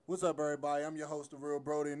What's up, everybody? I'm your host, The Real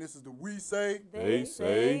Brody, and this is the We Say They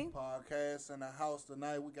say. podcast. In the house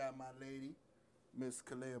tonight, we got my lady, Miss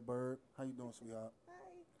Kalea Bird. How you doing, sweetheart? Hi.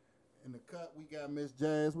 In the cut, we got Miss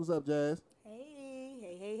Jazz. What's up, Jazz?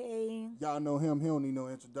 Hey. Y'all know him. He don't need no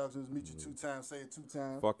introductions. Meet you 2 times. Say it 2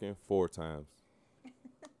 times. Fucking 4 times.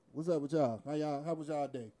 What's up with y'all? How was y'all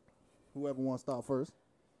day? Whoever wants to start first.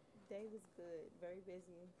 Day was good. Very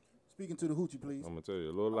busy. Speaking to the hoochie, please. I'm gonna tell you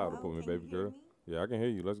a little louder for me, can baby you hear girl. me? Yeah, I can hear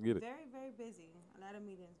you. Let's get it. Very busy. A lot of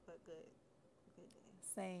meetings, but good. Good day.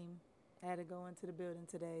 Same. I had to go into the building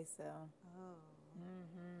today, so. Oh.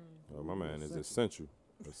 Oh, my man is essential.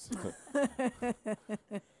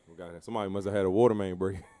 Somebody must have had a water main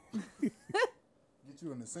break. Get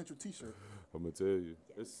you an essential T-shirt. I'm gonna tell you.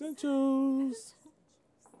 Essentials.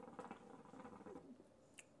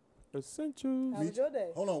 Essentials. How was your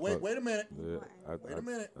day? Hold on. Wait a minute. Yeah,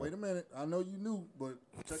 Wait a minute. I know you knew, but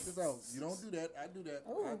check this out. You don't do that. I do that.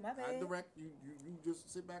 Oh, I my bad. direct you. You just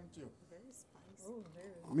sit back and chill. Very spicy. Oh,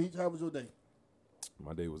 very. Meech, how was your day?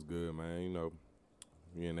 My day was good, man. You know,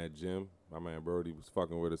 we in that gym. My man Brody was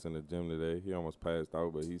fucking with us in the gym today. He almost passed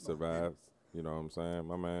out, but he survived. You know what I'm saying?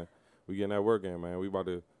 My man, we getting that work in, man. We about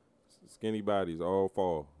to skinny bodies all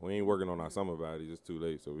fall. We ain't working on our summer bodies. It's too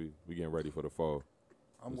late, so we getting ready for the fall.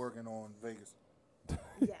 I'm working on Vegas. Yes.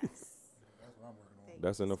 That's what I'm working on.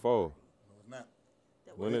 That's in the fall. No, it's not.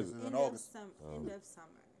 When is it? In August. End of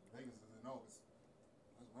summer. Vegas is in August.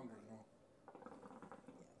 That's what I'm working on.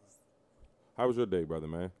 How was your day, brother,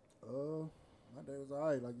 man? My day was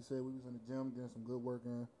alright. Like you said, we was in the gym getting some good work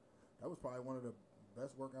in. That was probably one of the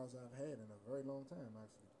best workouts I've had in a very long time,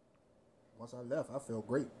 actually. Once I left, I felt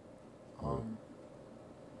great.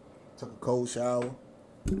 Took a cold shower.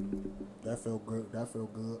 That felt good.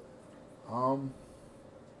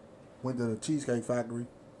 Went to the Cheesecake Factory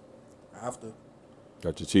after.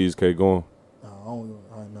 Got your cheesecake going?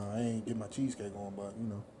 I ain't get my cheesecake on, but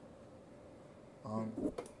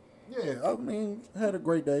yeah, I mean, had a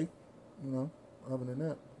great day, other than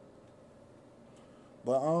that.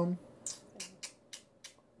 But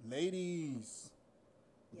ladies,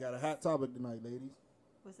 we got a hot topic tonight, ladies.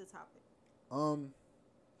 What's the topic?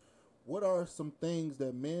 What are some things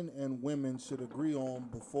that men and women should agree on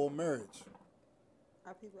before marriage?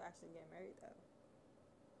 Are people actually getting married though?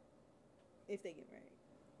 If they get married.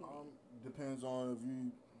 Depends on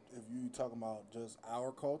if you talking about just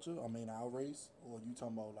our culture, our race, or you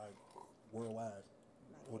talking about like worldwide.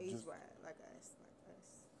 Or Like age just- wise, like us.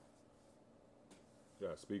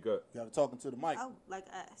 Yeah, speak up. You got to talk into the mic. Oh, like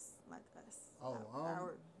us. Oh, our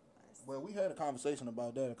us. Well, we had a conversation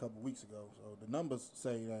about that a couple of weeks ago. So the numbers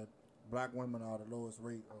say that black women are the lowest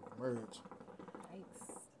rate of marriage.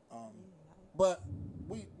 Nice. But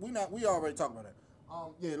we already talked about that.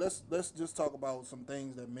 Yeah, let's just talk about some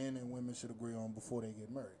things that men and women should agree on before they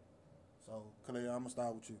get married. So, Kalea, I'm gonna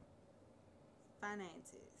start with you.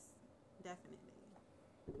 Finances. Definitely.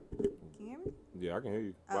 Can you hear me? Yeah, I can hear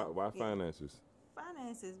you. Oh, Why yeah. finances?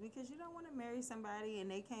 Finances, because you don't want to marry somebody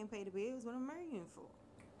and they can't pay the bills. What am I marrying for?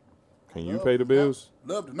 Can you pay the bills?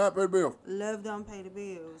 Love to not pay the bill. Love don't pay the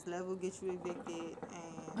bills. Love will get you evicted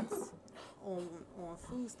and on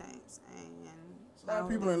food stamps and A lot of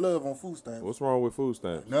people in love on food stamps. What's wrong with food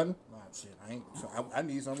stamps? Nothing. Nah, shit. I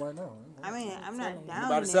need some right now. I mean, I'm not down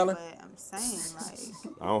Anybody in it, selling? but I'm saying like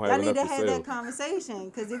I don't y'all have need to enough to have sell. that conversation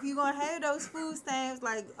because if you're gonna have those food stamps,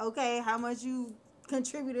 like okay, how much you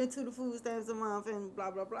contributed to the food stamps a month and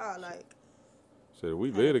blah blah blah, like. Shit, we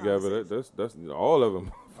Have live a together. That's all of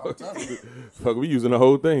them. I'm telling you. Fuck, we using the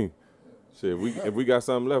whole thing. Shit, if we got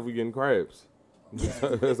something left, we getting crabs.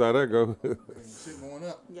 That's how that go. Shit going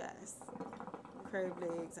up. Yes, crab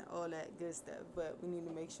legs and all that good stuff. But we need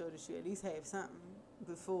to make sure that you at least have something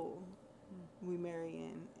before we marry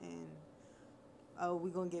and oh, we're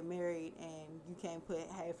going to get married and you can't put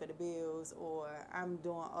half of the bills or I'm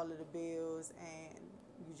doing all of the bills and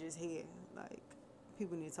you just here. Like,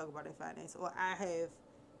 people need to talk about their finance. Or I have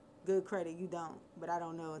good credit, you don't. But I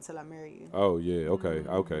don't know until I marry you. Oh yeah, okay.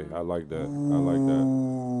 I like that.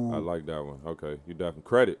 I like that one. Okay, you definitely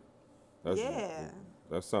credit.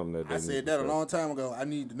 That's something that I they said need that to a say. long time ago. I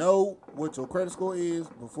need to know what your credit score is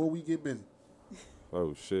before we get busy.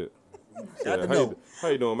 Oh shit. Got to how, know. you, how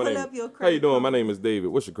you doing? My Pull name. up your How you credit doing? My card. name is David.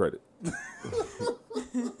 What's your credit?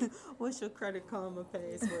 What's your credit karma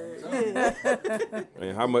password? Yeah.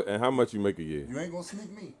 And how much you make a year? You ain't gonna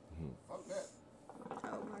sneak me. Fuck that.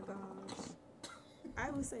 Oh my gosh. I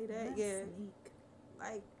would say that, yeah.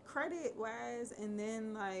 Like credit wise and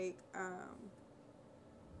then like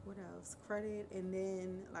what else? Credit and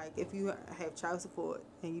then like if you have child support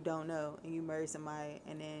and you don't know and you marry somebody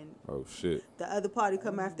and then Oh shit. the other party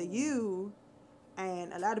come after you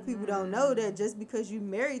And a lot of people don't know that just because you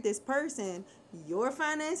married this person, your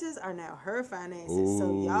finances are now her finances.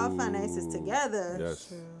 So y'all finances together. Yes.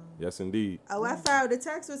 True. Yes, indeed. Oh, I filed a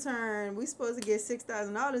tax return. We supposed to get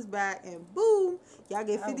 $6,000 back, and boom, y'all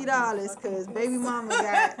get $50 because baby mama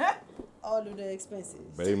got all of the expenses.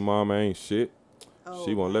 Baby mama ain't shit. Oh,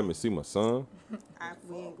 She won't let man. me see my son. We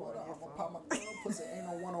ain't going that I'm gonna far. pop my gun, pussy ain't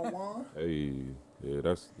no one-on-one. Hey, yeah,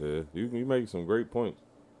 that's you make some great points.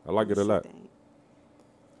 I like it a lot. Think.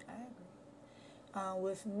 I agree.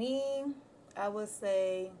 With me, I would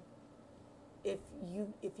say if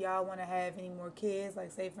y'all want to have any more kids,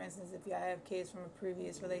 like say for instance, if y'all have kids from a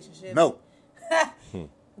previous relationship, No.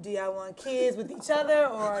 do y'all want kids with each other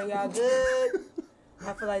or are y'all good?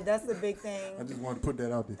 I feel like that's the big I thing. just wanted to put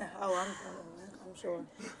that out there. Oh, I'm sure.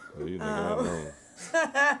 Oh, you nigga, I don't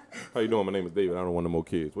know. How you doing? My name is David. I don't want no more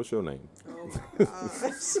kids. What's your name?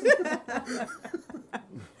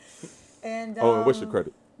 And And what's your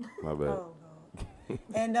credit? My bad. Oh, God.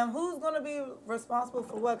 And who's gonna be responsible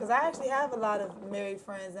for what? Because I actually have a lot of married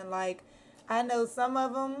friends, and like I know some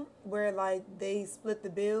of them where like they split the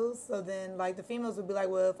bills. So then like the females would be like,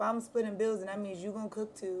 well, if I'm splitting bills, then that means you gonna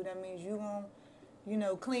cook too. That means you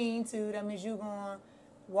gonna, clean too. That means you gonna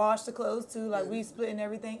wash the clothes too. Like we splitting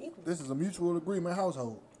everything equally. This is a mutual agreement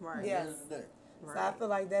household. Right. At the Yes. end of the day. So I feel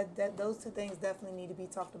like that those two things definitely need to be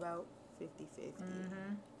talked about. 50-50.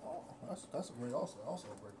 Oh, that's a great also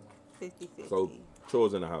a great one. 50-50. So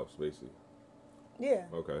chores in the house, basically. Yeah.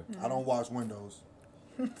 Okay. I don't wash windows.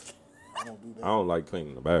 I don't do that. I don't like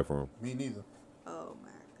cleaning the bathroom. Me neither. Oh, my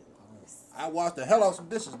goodness. I wash the hell out some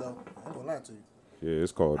dishes though. I ain't gonna lie to you. Yeah,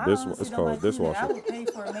 it's called I this. honestly It's don't called like doing that. I dishwasher. would pay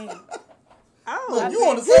for a maid. Oh, Look, you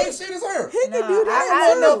on the same shit as her. he can do that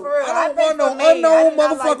I too. know for real. I don't pay want no for a maid. I unknown do not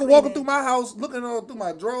like motherfucker walking cleaning. through my house looking through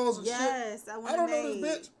my drawers and Yes, I shit. want I don't a know maid.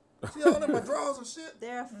 this bitch. She all in my drawers and shit.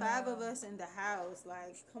 There are 5 of us in the house.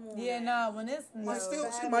 Like, come on. Yeah, now. no, when it's no. But still,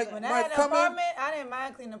 she When might When I had an come in. apartment, I didn't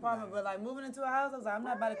mind cleaning the apartment, but like moving into a house, I was like, I'm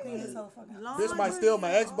not about to clean this whole fucking house. Bitch might steal my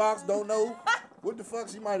Xbox. Don't know what the fuck.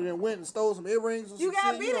 She might have went and stole some earrings or You some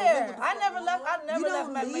gotta shit. be You don't know there. what the I fuck never going left. on. I never You left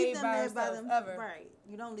don't my leave maid them by there by herself them. ever. Right.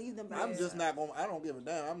 You don't leave them by I'm themselves. just not gonna. I don't give a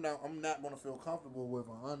damn. I'm not gonna feel comfortable with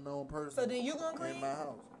an unknown person. So then you gonna in clean? my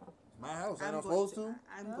house. My house. Ain't I going supposed to?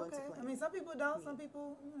 I'm going Okay. to I clean. mean, some people don't. Some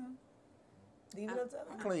people, leave it up to I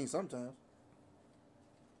others. clean sometimes.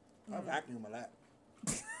 I vacuum a lot.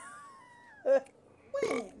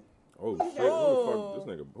 When? Oh shit! Who the fuck?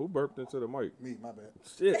 This nigga who burped into the mic? Me, my bad.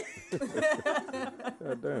 Shit.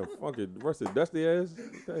 God damn, funky, rusted, dusty ass.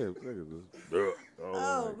 Damn, niggas just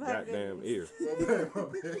Oh, my my goddamn ear.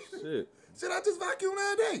 goodness. Shit. Shit, I just vacuumed the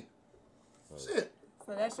other day. Shit.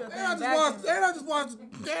 So that's your thing. And I just watched.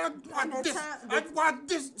 I just watched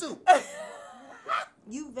this too.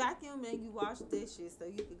 You vacuum and you wash dishes so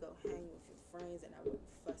you could go hang with your friends and I wouldn't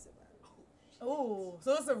fuss about it. Ooh,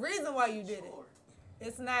 so it's a reason why you did it.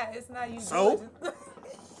 It's not you. So? doing it.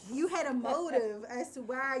 You had a motive as to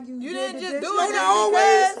why you You did didn't the just dishes. do it Don't just I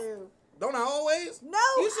always? because. Don't I always? No,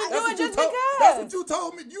 You should I- do That's it what you just told. because. That's what you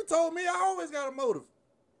told me. You told me I always got a motive.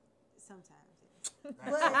 Sometimes. But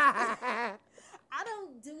I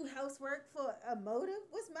don't do housework for a motive.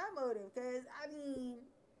 What's my motive? Because, I mean,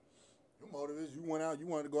 Your motive is you went out. You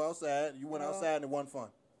wanted to go outside. You went outside and it wasn't fun.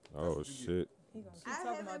 Oh shit. He gonna keep I talking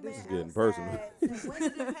haven't about been this. is getting outside personal. since when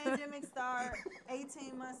did the pandemic start?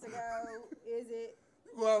 18 months ago, is it?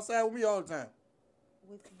 You go outside with me all the time.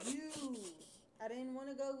 With you. I didn't want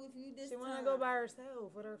to go with you this She time. want to go by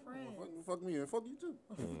herself with her friends. Fuck me and fuck you too.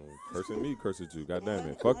 Cursing me, cursing you. God damn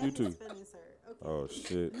it. Fuck you And his too. feelings hurt. Okay. Oh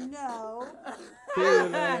shit. No.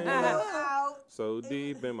 Feeling Out. so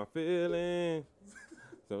deep in my feelings.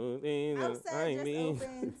 So deep in Outside I just mean.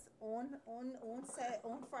 opens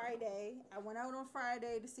on Friday. I went out on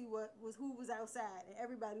Friday to see who was outside, and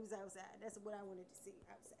everybody was outside. That's what I wanted to see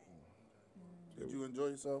outside. Did you enjoy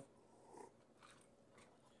yourself?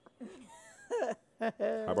 How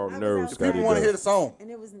about I was nerves, outside. Scotty? People want to hear the song.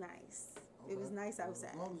 And it was nice. It was nice outside.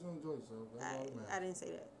 As long as you enjoy yourself, that's all that matters. I didn't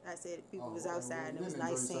say that. I said people Oh, was okay, outside, well, and you it was didn't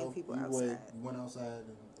nice enjoy seeing yourself. people You outside. went outside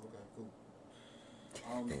and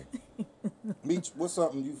okay, cool. Meech, what's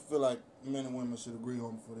something you feel like men and women should agree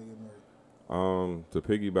on before they get married? To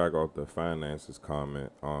piggyback off the finances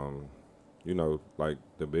comment, you know, like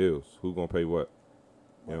the bills, who gonna pay what?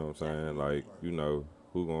 You know what I'm saying? Like, you know,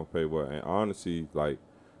 who gonna pay what? And honestly, like,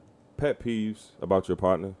 pet peeves about your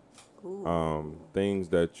partner, Ooh. things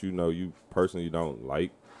that you know you personally don't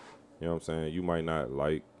like. You know what I'm saying? You might not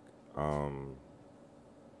like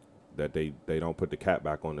that they don't put the cap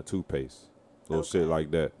back on the toothpaste. little shit Okay.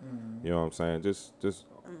 like that. Mm-hmm. You know what I'm saying? Just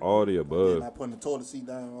all the above. Like putting the toilet seat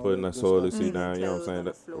down. all Putting that the good toilet stuff. seat down, you know what I'm Clothes saying? on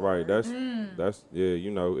the That- floor. right, that's yeah,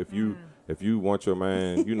 you know, if you want your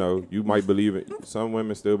man, you know, you might believe in some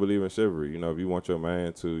women still believe in chivalry, you know, if you want your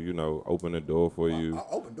man to, you know, open the door for you. I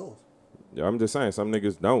open doors. Yeah, I'm just saying some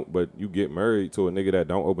niggas don't, but you get married to a nigga that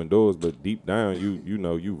don't open doors, but deep down you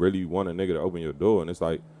know you really want a nigga to open your door, and it's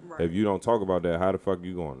like Right. if you don't talk about that, how the fuck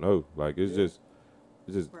you gonna know? Like it's just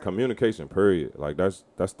Right. communication, period. Like that's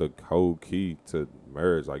the whole key to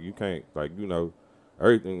marriage. Like you can't, like, you know,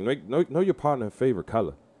 everything. Know your partner's favorite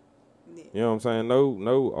color. Yeah. You know what I'm saying?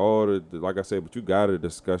 Know all the like I said, but you gotta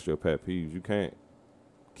discuss your pet peeves. You can't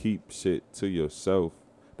keep shit to yourself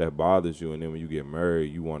that bothers you, and then when you get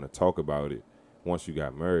married, you want to talk about it. Once you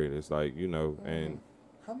got married, it's like, you know, and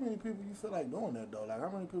How many people you feel like doing that though? Like how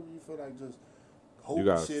many people you feel like just hold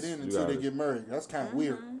gotta- shit in you until they gotta- get married? That's kind of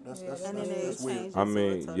weird. Yeah. That's And then they that's weird. change I into a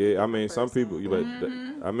mean, totally yeah, I different mean, some people,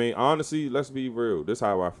 person. but I mean, honestly, let's be real. This is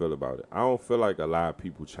how I feel about it. I don't feel like a lot of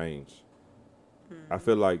people change. I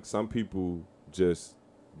feel like some people just,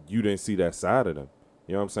 you didn't see that side of them.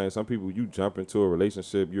 You know what I'm saying? Some people, you jump into a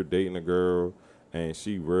relationship, you're dating a girl, and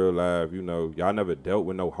she real life, you know, y'all never dealt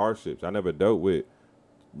with no hardships. I never dealt with,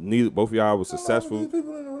 both of y'all was How long successful. these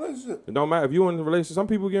people in a relationship. It don't matter if you in a relationship. Some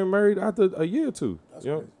people getting married after a year or two. That's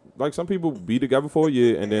you know, crazy. like some people be together for a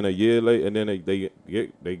year and then a year later, and then they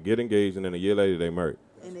get engaged, and then a year later they married.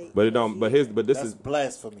 And they- But it don't. But yeah. this That's is,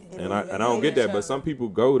 blasphemy. and I don't get that. But some people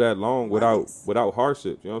go that long Yes. without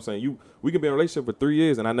hardships. You know what I'm saying? We can be in a relationship for 3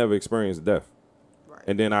 years and I never experienced death. Right.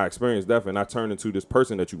 And then I experienced death and I turned into this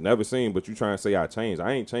person that you never seen, but you try and say I changed.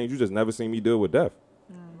 I ain't changed. You just never seen me deal with death.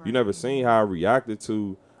 You never seen how I reacted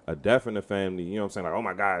to a death in the family. You know what I'm saying? Like, oh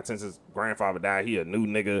my God, since his grandfather died, he a new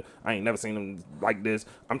nigga. I ain't never seen him like this.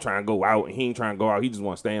 I'm trying to go out and he ain't trying to go out. He just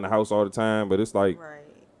want to stay in the house all the time. But it's like Right.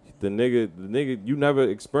 the nigga, you never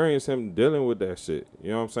experienced him dealing with that shit. You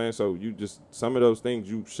know what I'm saying? So you just, some of those things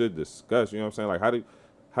you should discuss. You know what I'm saying? Like,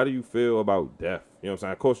 how do you feel about death? You know what I'm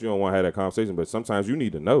saying? Of course, you don't want to have that conversation, but sometimes you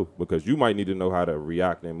need to know, because you might need to know how to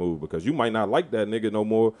react and move, because you might not like that nigga no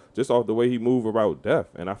more just off the way he move about death.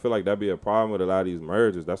 And I feel like that'd be a problem with a lot of these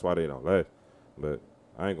marriages. That's why they don't last. But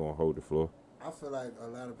I ain't gonna hold the floor. I feel like a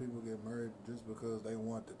lot of people get married just because they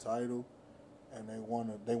want the title and they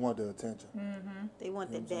want the attention. They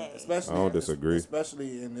want You the know what I'm saying? bag. Especially, I don't disagree.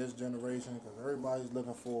 Especially in this generation, because everybody's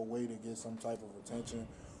looking for a way to get some type of attention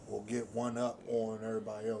or get one up on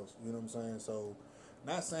everybody else. You know what I'm saying? So,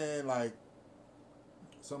 not saying like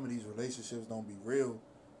some of these relationships don't be real,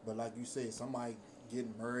 but like you said, somebody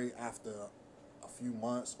getting married after a few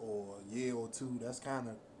months or a year or two, that's not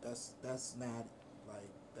like,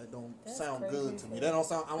 that don't That's sound crazy good to as me. hell. That don't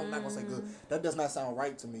sound, I'm not gonna say good. That does not sound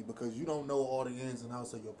right to me, because you don't know all the ins and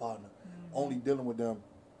outs of your partner. Only dealing with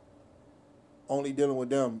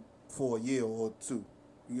them for a year or two.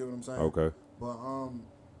 You get what I'm saying? Okay. But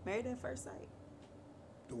Married at First Sight.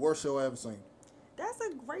 the worst show I ever seen. That's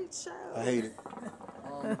a great show. I hate it.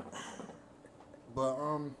 But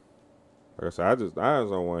Like I said, I just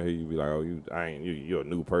don't want to hear you be like, oh, you're a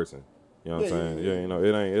new person. You know what I'm Yeah, saying? yeah, Yeah, yeah. you know,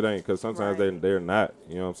 it ain't, because sometimes Right. they're not.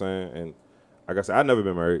 You know what I'm saying? And like I said, I never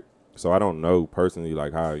been married, so I don't know personally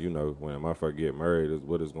like how, you know, when a motherfucker get married is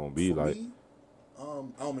what it's gonna be for like. me, I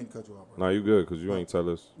don't mean to cut you off, bro. No, you good, because you ain't tell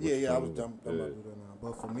us. what Yeah, you I told was me. I'm about to do that now.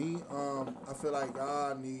 But for me, I feel like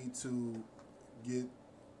y'all need to get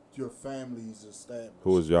your families established.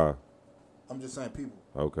 Who is y'all? I'm just saying people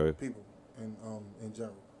in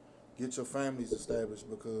general. Get your families established,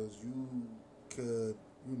 because you could,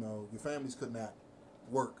 you know, your families could not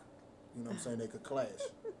work. You know what I'm saying? They could clash.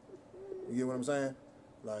 You get what I'm saying?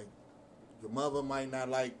 Like, your mother might not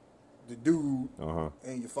like the dude,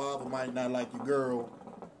 and your father might not like your girl,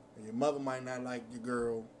 and your mother might not like your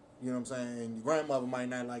girl. You know what I'm saying? And your grandmother might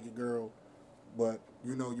not like your girl, but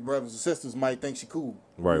you know your brothers and sisters might think she cool.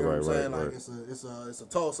 Right, you know right, what I'm saying? right, Like it's a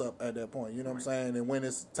toss up at that point. You know what I'm saying? And when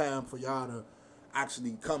it's time for y'all to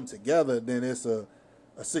actually come together, then it's a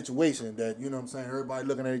situation that, you know what I'm saying, everybody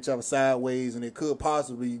looking at each other sideways, and it could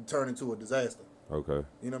possibly turn into a disaster. Okay.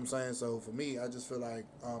 You know what I'm saying? So for me, I just feel like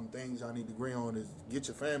things y'all need to agree on is get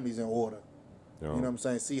your families in order. You know what I'm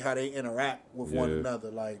saying? See how they interact with one Yeah. another.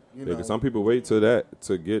 Like, you Yeah, know, 'cause some people wait till that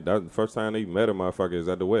to get that. The first time they met a motherfucker is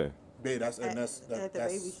at the wedding. yeah, that's At the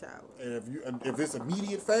that's, baby shower. And if it's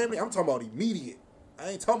immediate family, I'm talking about immediate. I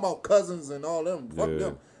ain't talking about cousins and all them. Fuck Yeah.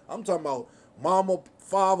 them. I'm talking about mama,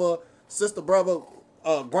 father, sister, brother,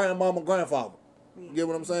 grandmama, grandfather. You get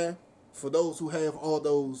what I'm saying? For those who have all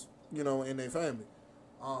those, you know, in their family,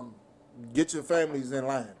 get your families in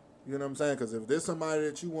line. You know what I'm saying? Because if there's somebody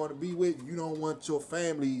that you want to be with, you don't want your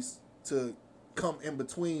families to come in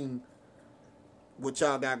between what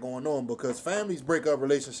y'all got going on, because families break up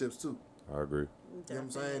relationships too. I agree. You know what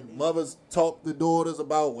I'm saying? Mothers talk to daughters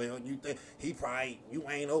about, well, you think you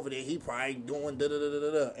ain't over there, he probably doing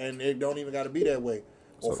da-da-da-da-da, and it don't even got to be that way.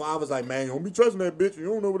 Or fathers like, man, you don't be trusting that bitch, you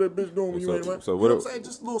don't know what that bitch doing when you ain't around. So you know what I'm saying?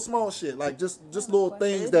 Just little small shit, like just little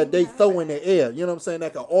things that they throw in the air, you know what I'm saying,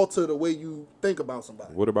 that can alter the way you think about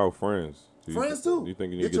somebody. What about friends? Friends too. Do you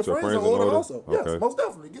think you need to get your friends in order? Also. Okay. Yes, most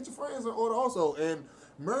definitely. Get your friends in order also. And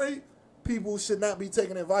married people should not be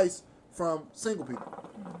taking advice from single people.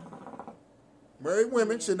 Married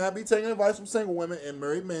women should not be taking advice from single women, and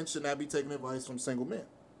married men should not be taking advice from single men.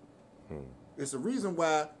 It's a reason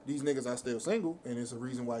why these niggas are still single, and it's a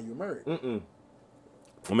reason why you're married.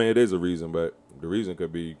 I mean, it is a reason, but the reason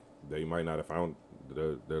could be they might not have found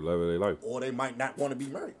their love of their life. Or they might not want to be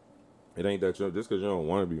married. It ain't that just because you don't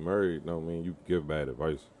want to be married, no mean you give bad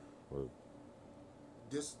advice. But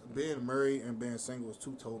just being married and being single is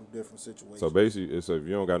two total different situations. So basically, it's if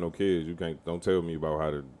you don't got no kids, don't tell me about how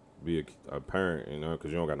to be a parent,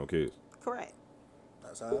 because you don't got no kids. Correct.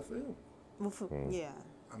 That's how I feel. Yeah.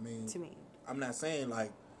 I mean, to me, I'm not saying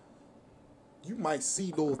like you might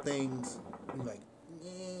see little things, and be like,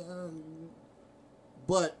 yeah,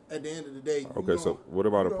 but at the end of the day, okay. So what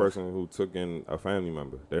about a person who took in a family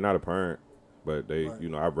member? They're not a parent, but they,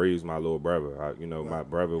 right. I raised my little brother. Right. My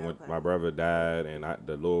brother my brother died, and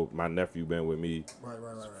my nephew been with me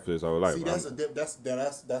his whole life. See,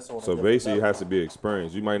 that's on. So basically, it has to be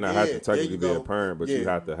experience. You might not have to technically be a parent, but you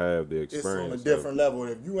have to have the experience. It's on a different level.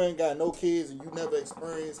 If you ain't got no kids and you never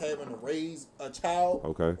experienced having to raise a child,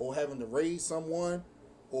 or having to raise someone,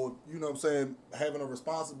 or you know what I'm saying, having a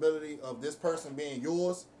responsibility of this person being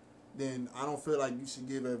yours, then I don't feel like you should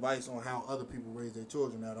give advice on how other people raise their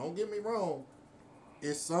children. Now, don't get me wrong.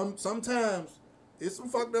 It's sometimes it's some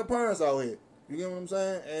fucked up parents out here. You get what I'm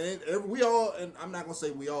saying? And we all, and I'm not gonna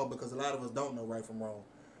say we all because a lot of us don't know right from wrong,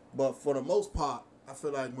 but for the most part, I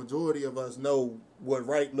feel like majority of us know what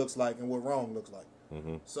right looks like and what wrong looks like.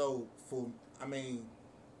 So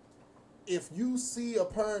if you see a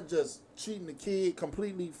parent just treating the kid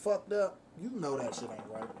completely fucked up, you know that shit ain't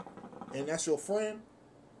right, and that's your friend.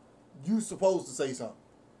 You supposed to say something.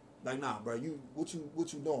 Like, nah, bro, what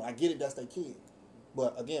you doing? I get it, that's their kid.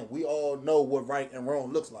 But again, we all know what right and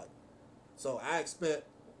wrong looks like. So I expect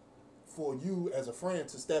for you as a friend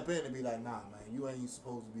to step in and be like, nah, man, you ain't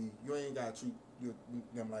supposed to be, you ain't gotta treat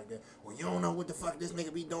them like that. Well, you don't know what the fuck this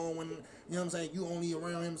nigga be doing when, you know what I'm saying, you only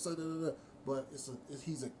around him, so but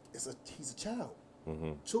he's a child.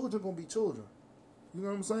 Children gonna be children. You know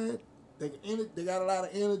what I'm saying? They got a lot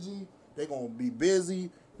of energy. They gonna be busy.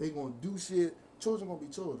 They gonna do shit. Children gonna be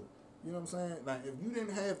children. You know what I'm saying? Like, if you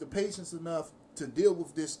didn't have the patience enough to deal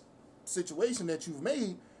with this situation that you've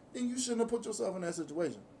made, then you shouldn't have put yourself in that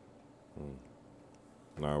situation.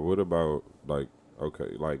 Now, what about like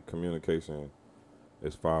communication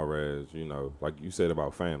as far as, like you said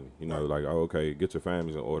about family, like, okay, get your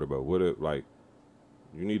families in order, but what if, like,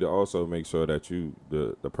 you need to also make sure that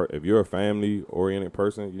if you're a family oriented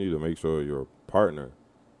person, you need to make sure your partner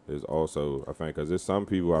is also a fan, because there's some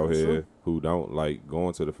people out here who don't like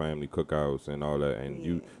going to the family cookouts and all that,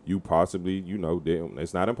 and you possibly,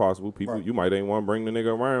 it's not impossible. People, you might ain't want to bring the nigga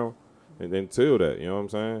around and until that, you know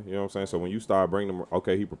what I'm saying? So when you start bringing them,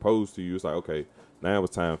 okay, he proposed to you, it's like, okay, now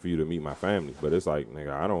it's time for you to meet my family. But it's like,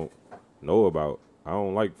 nigga, I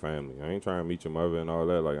don't like family. I ain't trying to meet your mother and all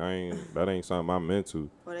that. Like, that ain't something I'm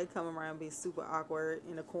into. Or they come around be super awkward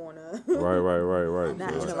in the corner. Right.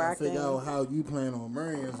 Not so interacting. trying to figure out how you plan on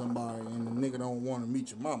marrying somebody and the nigga don't want to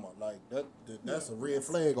meet your mama. Like, that's a red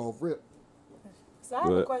flag off rip. So I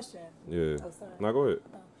have a question. Yeah. Oh, sorry. Now go ahead.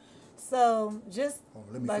 So just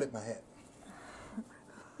let me flip my hat.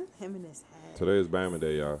 Him and his hat. Today is Bama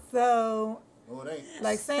Day, y'all. So, no, it ain't.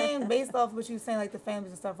 like, saying based off what you saying, like the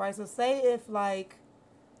families and stuff, right? So say if like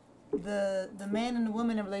the man and the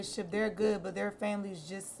woman in a relationship, they're good, but their families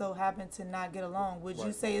just so happen to not get along. Would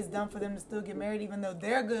you say it's dumb for them to still get married, even though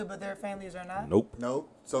they're good, but their families are not? Nope.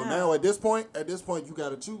 So now at this point, you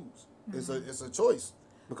gotta choose. It's a choice,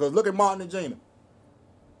 because look at Martin and Jana.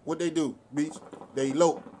 What they do, Beach? They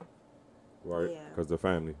elope. Right, because the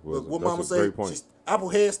family was. What that's mama a say? great point.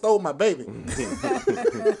 Applehead stole my baby.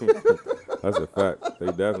 That's a fact. They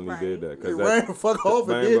definitely did that. They ran the fuck off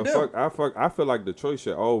and did that. I feel like the choice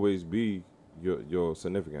should always be your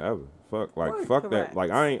significant other. Fuck that. Like,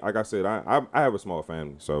 I ain't, like I said, I have a small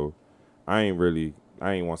family, so I ain't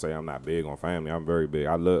want to say I'm not big on family. I'm very big.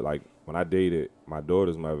 I love, like, when I dated my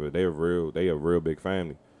daughter's mother, they a real big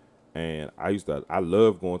family. And I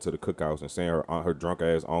love going to the cookouts and seeing her drunk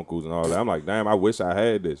ass uncles and all that. I'm like, damn, I wish I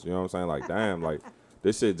had this. You know what I'm saying? Like, damn, like,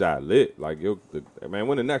 this shit got lit. Like, man,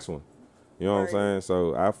 when the next one? You know what I'm saying?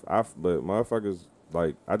 So but motherfuckers,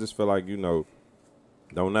 like, I just feel like, you know,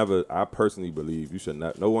 I personally believe you should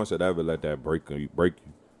not, no one should ever let that break you.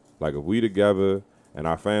 Like, if we together and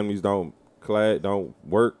our families don't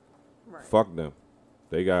work, right. Fuck them.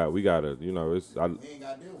 We gotta, you know, I ain't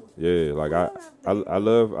gotta deal with it. Yeah, like I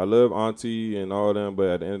love auntie and all them, but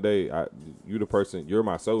at the end of the day, you the person, you're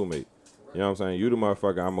my soulmate. You know what I'm saying? You the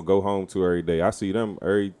motherfucker I'm gonna go home to every day. I see them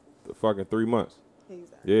every fucking 3 months.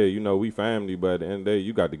 Exactly. Yeah, you know, we family, but at the end of the day,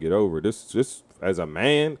 you got to get over it. This just as a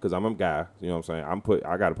man, because I'm a guy, you know what I'm saying?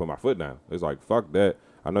 I got to put my foot down. It's like, fuck that.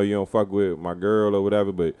 I know you don't fuck with my girl or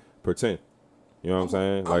whatever, but pretend. You know what I'm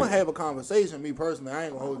saying? I'm going to have a conversation, me personally. I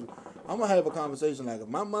ain't going to hold you. I'm going to have a conversation. Like, if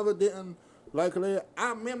my mother didn't like her,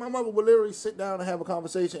 me and my mother would literally sit down and have a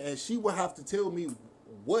conversation, and she would have to tell me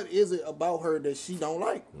what is it about her that she don't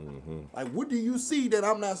like. Mm-hmm. Like, what do you see that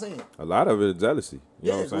I'm not seeing? A lot of it is jealousy.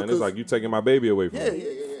 You know what I'm saying? It's like you taking my baby away from me.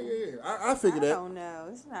 Yeah. I figured that. I don't know.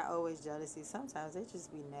 It's not always jealousy. Sometimes they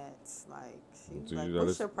just be nuts. Like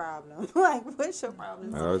what's your problem? Like, what's your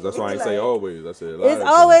problem? That's why I ain't say always. I said a lot. It's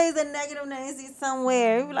always a negative Nancy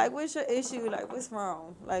somewhere. You be like, what's your issue? Like, what's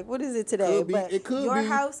wrong? Like, what is it today? It could be. Your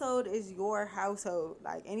household is your household.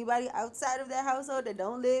 Like, anybody outside of that household that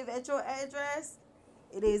don't live at your address,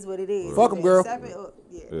 it is what it is. Fuck them, girl.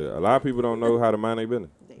 Yeah, a lot of people don't know how to mind their business.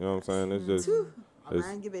 You know what I'm saying? It's just...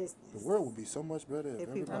 Mind your business. The world would be so much better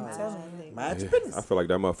if people mind your business. I feel like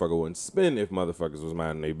that motherfucker wouldn't spin if motherfuckers was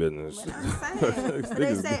minding their business.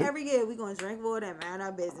 They say every year we gonna drink water and mind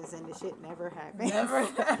our business, and the shit never happens.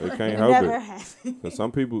 They can't help it. Never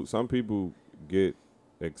happens. Some people get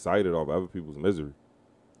excited off other people's misery.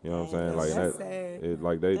 You know what I'm saying?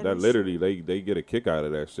 Like they get a kick out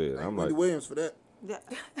of that shit. I'm like Williams for that. Yeah.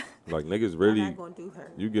 Like, niggas really, I'm not gonna do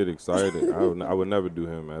her. You get excited. I would never do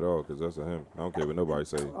him at all, because that's a him. I don't care what nobody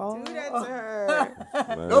say. Do that to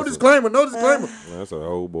her. Man, no disclaimer. Man, that's a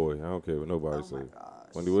whole boy. I don't care what nobody say.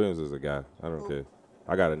 Wendy Williams is a guy. I don't care.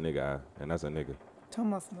 I got a nigga eye, and that's a nigga.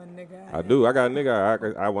 Thomas, my nigga eye. I do. I got a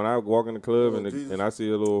nigga eye. When I walk in the club and I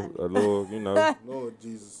see a little, you know. Lord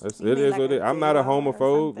Jesus. It is what it is. I'm not a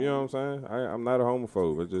homophobe. You know what I'm saying? I'm not a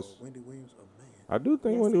homophobe. It's just. Wendy Williams. I do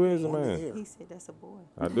think Wendy Williams is a man. He said that's a boy.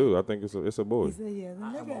 I do. I think it's a boy. He said, yeah,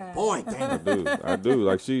 I'm a boy. I do.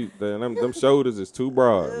 Like, them shoulders is too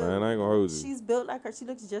broad, man. I ain't gonna hold you. She's built like her. She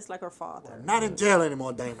looks just like her father. I'm not in jail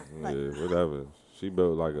anymore, Damon. Yeah, whatever. She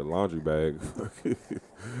built like a laundry bag.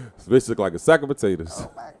 This bitch look like a sack of potatoes.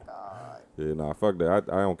 Oh my God. Yeah, nah, fuck that.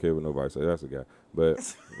 I don't care what nobody say. That's a guy.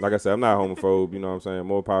 But like I said, I'm not homophobe. You know what I'm saying?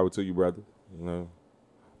 More power to you, brother. You know,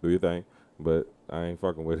 do your thing. But I ain't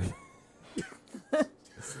fucking with it.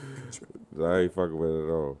 I ain't fucking with it at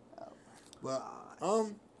all. But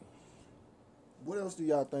what else do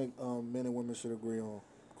y'all think men and women should agree on?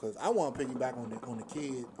 Because I want to piggyback on the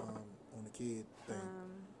kid thing.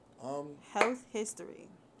 Health history.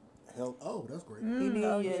 Health. Oh, that's great. You need to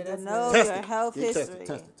know your health history.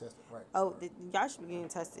 Test it. Right. Oh, y'all should be getting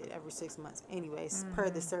tested every 6 months, anyways, per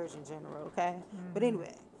the Surgeon General. Okay, but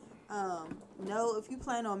anyway. No, if you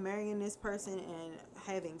plan on marrying this person and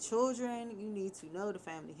having children, you need to know the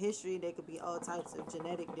family history. There could be all types of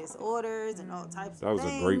genetic disorders and all types of things. That was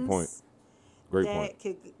a great point. That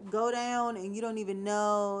could go down and you don't even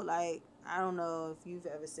know. Like, I don't know if you've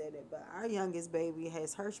ever said it, but our youngest baby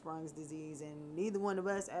has Hirschsprung's disease, and neither one of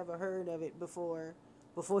us ever heard of it before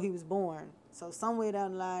he was born. So somewhere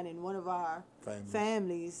down the line in one of our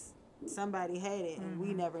families somebody had it and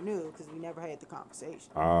we never knew because we never had the conversation.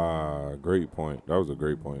 Great point. That was a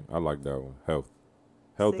great point. I like that one. Health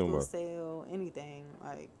Sickle cell, anything,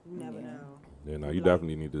 like, you never know. Yeah, no, you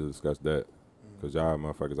definitely need to discuss that, because y'all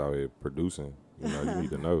motherfuckers out here producing. You know, you need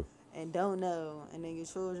to know. And don't know, and then your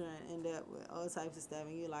children end up with all types of stuff,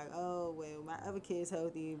 and you're like, oh, well, my other kid's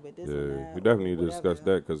healthy, but this and that. We definitely need to discuss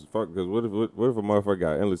that, because what if a motherfucker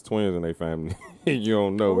got endless twins in their family and you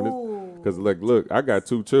don't know? Because, look, I got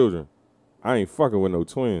 2 children. I ain't fucking with no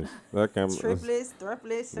twins. Triplets,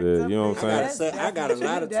 thruplets. Yeah, you know what I'm saying? I got a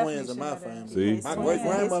lot of twins in my family. See?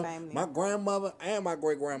 My grandmother and my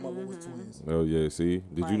great-grandmother was twins. Oh, yeah, see?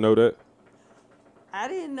 Did you know that? I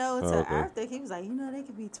didn't know until after. He was like, they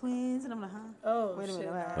could be twins. And I'm like, huh? Oh, wait a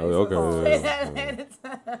minute.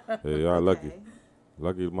 Okay. Yeah, y'all lucky.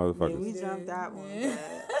 Lucky motherfuckers. Yeah, we jumped that one.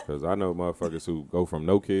 Because I know motherfuckers who go from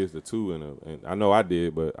no kids to 2, and I know I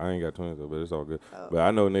did, but I ain't got twins, but it's all good. Oh. But I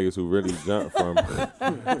know niggas who really jump from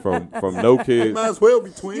no kids. Might as well be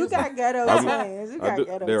twins. You got ghetto twins. You got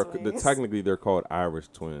ghetto twins. Technically, they're called Irish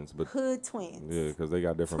twins, but hood twins. Yeah, because they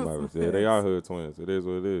got different mothers. Yeah, they are hood twins. It is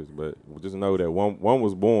what it is. But just know that one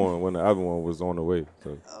was born when the other one was on the way.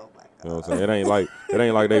 So. Oh my You know what I'm saying? It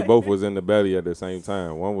ain't like they both was in the belly at the same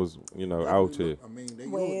time. One was, out here. I mean, they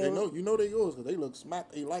know they yours because they look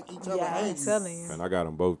smack. They like each other. Yes. And telling you. And I got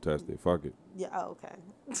them both tested. Fuck it. Yeah. Oh, okay.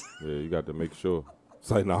 Yeah, you got to make sure.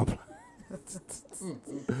 It's like, nah.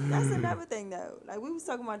 That's another thing though. Like we was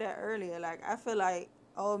talking about that earlier. Like I feel like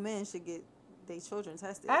all men should get their children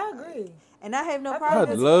tested. I agree. And I have no I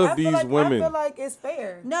problem. love these women. I feel like it's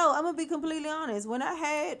fair. No, I'm gonna be completely honest. When I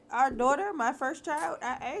had our daughter, my first child,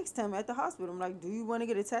 I asked him at the hospital. I'm like, "Do you want to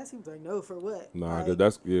get a test?" He was like, "No, for what?" Nah, like,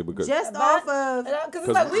 because just off of because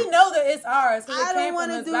it's like we know that it's ours. I don't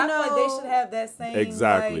want to do I feel like they should have that same.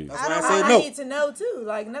 Exactly. Like, I need to know too.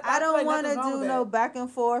 Like nothing. I don't want to do do no back and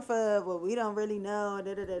forth of well, we don't really know.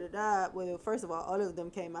 Da da da da da. Well, first of all of them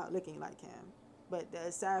came out looking like him. But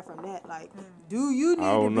aside from that, like, do you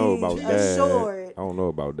need to be assured? I don't know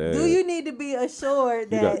about that. Do you need to be assured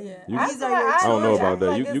that these are your I don't know children? about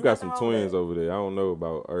that. You got some twins over there. I don't know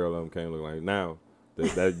about Earl. Them can't look like now.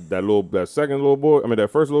 That second little boy. I mean, that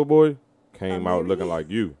first little boy came out looking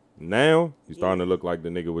like you. Now he's starting to look like the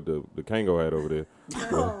nigga with the Kango hat over there.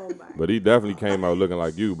 But he definitely came out looking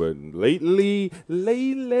like you. But lately,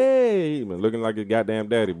 he been looking like his goddamn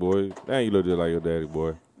daddy, boy. Damn, you look just like your daddy,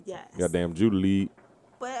 boy. Yes. Goddamn Julie.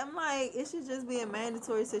 But I'm like, it should just be a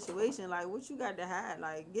mandatory situation. Like, what you got to hide?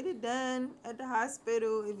 Like, get it done at the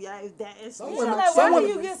hospital if that is. Why do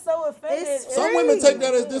you get so offended? Some women take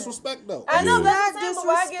that as disrespect, though. I know that's that's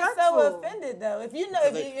what I get so offended though. If you know,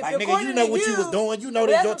 if like, nigga, you know what you was doing, you know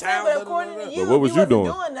that your child. But according to you, what was you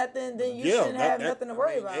doing? Doing nothing, then you shouldn't have nothing to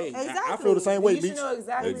worry about. Exactly. I feel the same way, You should know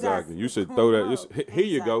Exactly. You should throw that. Here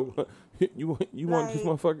you go. You want this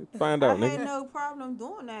motherfucker? Find out, I nigga. had no problem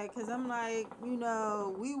doing that because I'm like, we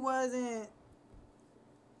wasn't.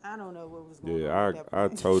 I don't know what was going on. Yeah, I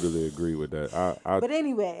totally agree with that. But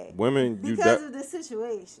anyway, women, because of the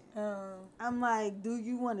situation, I'm like, do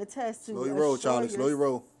you want to test to? Slow your roll, Charlie. Slow your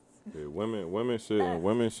roll. Yeah, women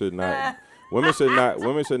should not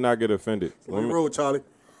get offended. Slow your roll, Charlie.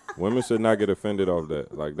 Women should not get offended off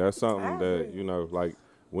that. Like that's something that like.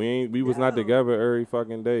 We was not together every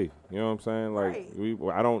fucking day. You know what I'm saying? Like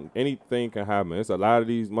anything can happen. It's a lot of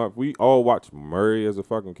these we all watched Murray as a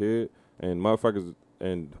fucking kid and motherfuckers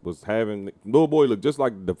and was having little boy look just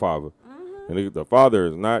like the father. Mm-hmm. And the father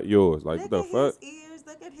is not yours. Like look the at fuck? His ears,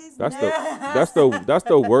 look at his that's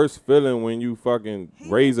the worst feeling when you fucking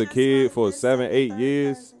raise a kid for 7-8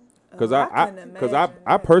 years. Cause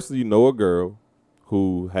I personally know a girl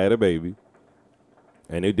who had a baby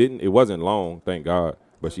and it wasn't long, thank God.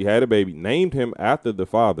 But she had a baby, named him after the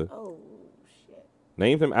father. Oh shit!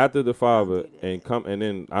 Named him after the father, and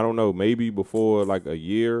then I don't know, maybe before like a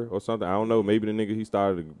year or something. I don't know. Maybe the nigga he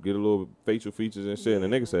started to get a little facial features and shit. And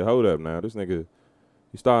the nigga said, "Hold up, now this nigga,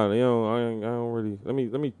 he started. I don't really. Let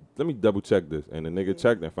me double check this." And the nigga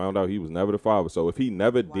checked and found out he was never the father. So if he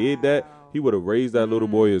never did that, he would have raised that little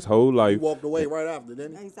boy his whole life. He walked away right after,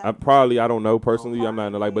 didn't he? Exactly. I don't know personally. I'm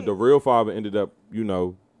not in the but the real father ended up,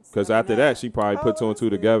 because after that, she probably put two and two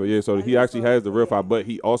together. Yeah, so he actually has the real father, but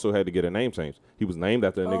he also had to get a name change. He was named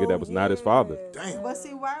after a nigga that was not his father. Damn. But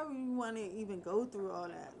see, why would you want to even go through all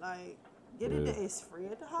that? Like, get it. It's free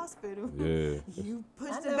at the hospital. Yeah. You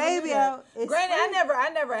push the baby out. Granted, I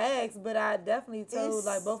never asked, but I definitely told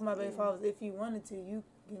both my baby fathers, if you wanted to, you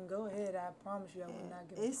can go ahead. I promise you, I will not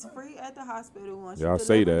get. It's free at the hospital once y'all you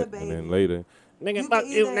say deliver that, the baby. and then later, nigga, fuck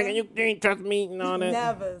you, nigga, you can't trust me and all that.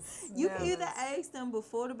 Never. You can either ask them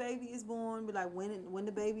before the baby is born, but like when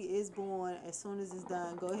the baby is born, as soon as it's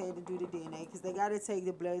done, go ahead and do the DNA because they got to take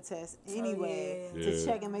the blood test anyway to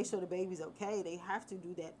check and make sure the baby's okay. They have to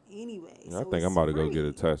do that anyway. I think I'm about to go get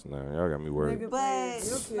a test now. Y'all got me worried. But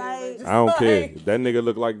like, I don't care. That nigga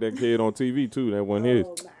looked like that kid on TV too. That wasn't his.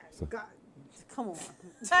 My God. Come on.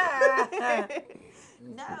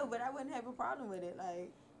 No, but I wouldn't have a problem with it.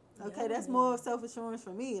 Like, okay, that's more self-assurance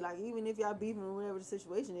for me. Like, even if y'all beefing or whatever the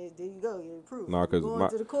situation is, there you go. You're approved. Nah, because going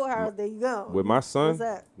to the courthouse, there you go. With my son,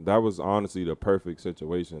 that was honestly the perfect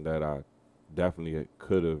situation that I definitely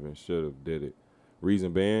could have and should have did it.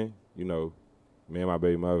 Reason being, me and my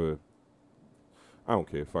baby mother, I don't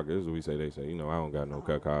care. Fuck it. This is what we say. They say, I don't got no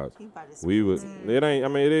cut cards. We was, it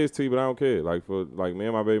ain't, it is T, but I don't care. Like, for, me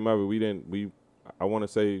and my baby mother, I want to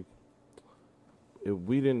say,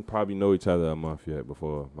 we didn't probably know each other a month yet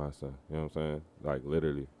before my son. You know what I'm saying? Like,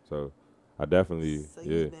 literally. So, I definitely, so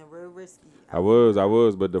you've been real risky. I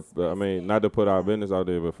was, but not to put our business out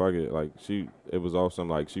there, but fuck it. Like, it was awesome.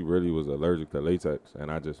 Like, she really was allergic to latex,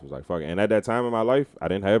 and I just was like, fuck it. And at that time in my life, I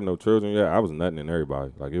didn't have no children yet. I was nutting in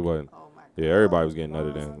everybody. Like, it wasn't, everybody was getting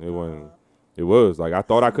nutted in. It wasn't, it was. Like, I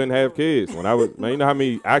thought I couldn't have kids when I was, man, you know how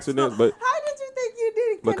many accidents, but. How did you think you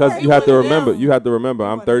did Because you have to remember,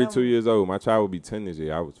 I'm 32 years old. My child will be 10 this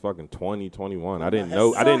year. I was fucking 20, 21. I didn't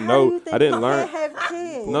know. I didn't learn.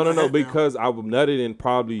 No, because I nutted in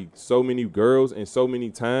probably so many girls and so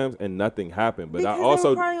many times and nothing happened. But because I also, they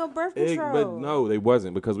were probably on birth control. but no, they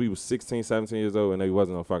wasn't, because we was 16, 17 years old and they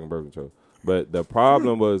wasn't on fucking birth control. But the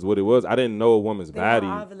problem was what it was. I didn't know a woman's body.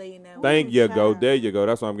 Thank you, go. There you go.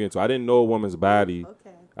 That's what I'm getting to. I didn't know a woman's body. Okay.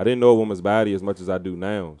 I didn't know a woman's body as much as I do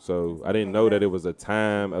now. So I didn't know that it was a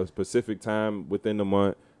specific time within the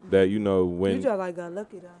month that, you know, when. You just like got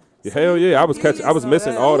lucky though. Yeah, hell yeah, I was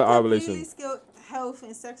missing all the ovulations. Skipped health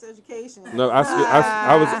and sex education. No,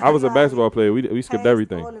 I was a basketball player. We skipped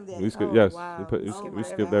everything. We skipped we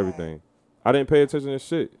skipped everything. I didn't pay attention to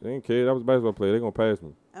shit. They didn't care. I was a basketball player. They gonna pass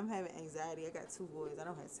me. I'm having anxiety. I got 2 boys. I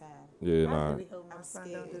don't have time. Yeah, nah. I really hope my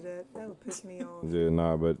son don't do that. That would piss me off. Yeah,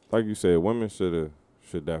 nah. But like you said, women should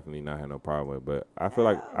definitely not have no problem with. But I feel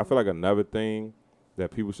like another thing that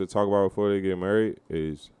people should talk about before they get married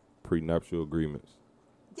is prenuptial agreements.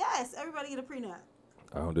 Yes, everybody get a prenup.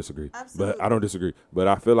 I don't disagree. Absolutely. But I don't disagree. But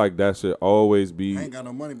I feel like that should always be. I ain't got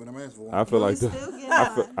no money, but I'm asking for one. I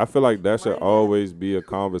feel like that should always be a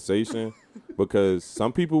conversation, because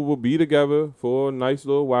some people will be together for a nice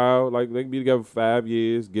little while. Like, they can be together for 5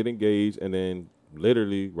 years, get engaged, and then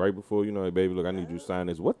literally right before, you know, hey, baby, look, I need you to sign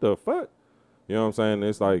this. What the fuck? You know what I'm saying?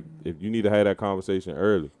 It's like, if you need to have that conversation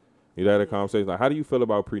early. You need to have that conversation. Like, how do you feel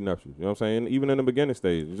about prenuptials? You know what I'm saying? Even in the beginning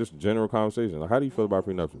stage, it's just general conversation. Like, how do you feel about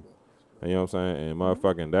prenuptials? And you know what I'm saying? And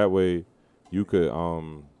motherfucking that way, you could,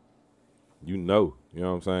 you know what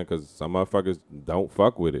I'm saying? Because some motherfuckers don't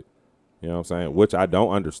fuck with it. You know what I'm saying? Which I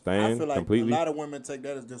don't understand completely. A lot of women take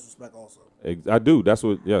that as disrespect also. I do. That's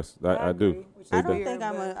what, yes, I do. I don't think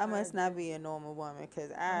I must not be a normal woman,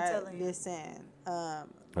 because listen. I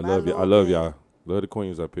love y'all. Love the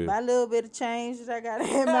queens up here. My little bit of change that I got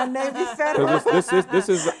in my Navy Federal. This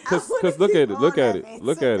is because look at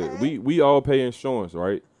it. We all pay insurance,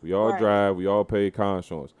 right? We all drive. We all pay car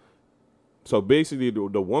insurance. So basically, a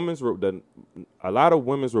lot of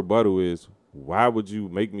women's rebuttal is, why would you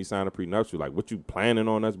make me sign a prenuptial? Like, what you planning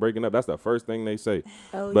on us breaking up? That's the first thing they say.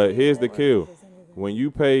 But here's the kill: when you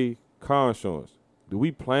pay car insurance, do we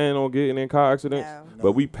plan on getting in car accidents? No.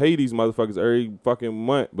 But we pay these motherfuckers every fucking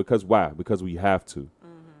month because why? Because we have to.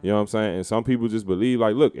 You know what I'm saying? And some people just believe,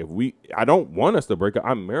 like, look, I don't want us to break up.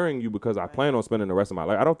 I'm marrying you because I plan on spending the rest of my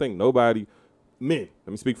life. I don't think men,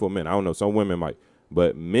 let me speak for men. I don't know, some women might.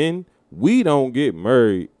 But men, we don't get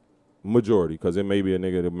married, majority, because it may be a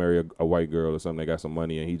nigga to marry a white girl or something. They got some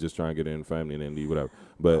money and he just trying to get in the family and then leave, whatever.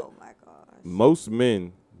 But most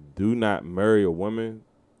men do not marry a woman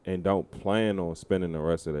and don't plan on spending the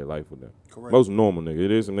rest of their life with them. Correct. Most normal niggas.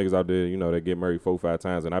 It is some niggas out there, you know, that get married 4 or 5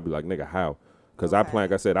 times, and I be like, nigga, how? Because I plan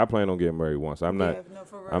on getting married once. I'm not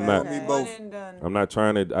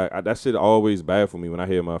trying to. That shit always bad for me when I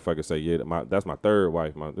hear motherfuckers say, yeah, that's my 3rd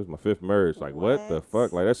wife. This is my 5th marriage. Like, what the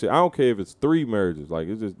fuck? Like, that shit. I don't care if it's 3 marriages. Like,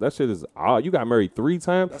 it's just, that shit is odd. You got married 3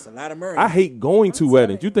 times. That's a lot of marriages. I hate going to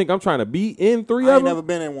weddings. You think I'm trying to be in 3 of them? I ain't never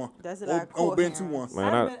been in one. That's a lot. I've been to one.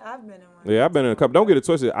 Man, I've been in one. Yeah, I've been in a couple. Don't get it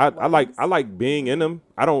twisted. I like being in them.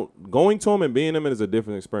 Going to them and being in them is a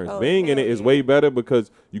different experience. Being in it is way better because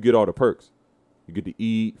you get all the perks. You get to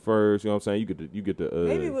eat first, you know what I'm saying? You get to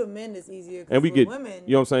maybe with men it's easier. And we get women,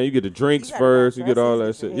 you know what I'm saying? You get the drinks first, you get all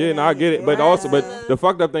that shit. Yeah, no, I get it. But the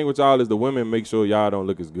fucked up thing with y'all is the women make sure y'all don't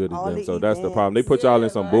look as good as them. So that's the problem. They put y'all in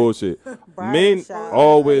some bullshit. Men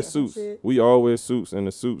always suits. We always suits, and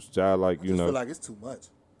the suits, y'all, like, you know. I feel like it's too much.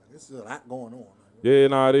 There's a lot going on. Yeah,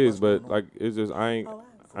 no, it is. But like, it's just I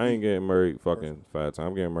ain't getting married fucking 5 times.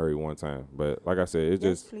 I'm getting married 1 time. But like I said, it's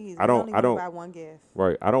just please. I don't buy one gift.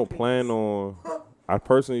 Right. I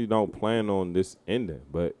personally don't plan on this ending,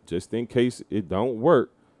 but just in case it don't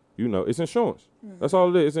work, you know, it's insurance. That's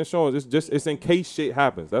all it is. It's insurance. It's in case shit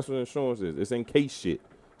happens. That's what insurance is. It's in case shit.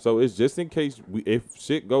 So it's just in case if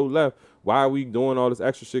shit go left. Why are we doing all this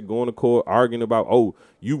extra shit, going to court, arguing about, oh,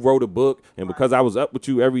 you wrote a book, and because I was up with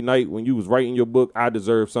you every night when you was writing your book, I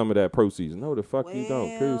deserve some of that proceeds. No, the fuck you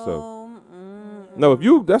don't. Kill yourself. No,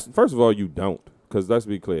 first of all, you don't. Because let's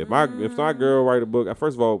be clear. If my girl write a book,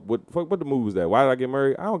 first of all, what the move was that? Why did I get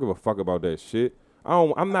married? I don't give a fuck about that shit.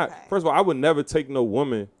 First of all, I would never take no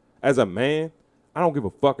woman as a man. I don't give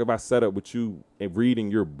a fuck if I set up with you and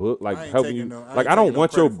reading your book, like helping you. I don't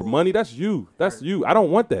want your money. That's you. That's you. I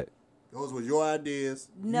don't want that. Those were your ideas.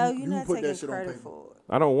 No, you're not taking credit for it.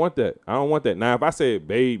 I don't want that. Now, if I said,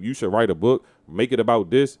 babe, you should write a book, make it about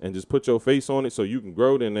this, and just put your face on it so you can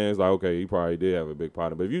grow, then it's like, okay, he probably did have a big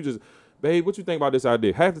part. But if you just, babe, what you think about this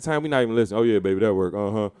idea? Half the time we not even listening. Oh, yeah, baby, that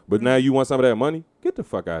work. But now you want some of that money? Get the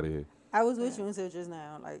fuck out of here. I was with you until just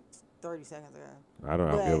now. Like, 30 seconds ago. I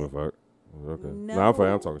don't give a fuck. Okay. No,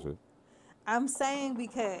 I'm talking shit. I'm saying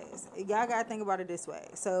because y'all gotta think about it this way.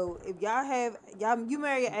 So if you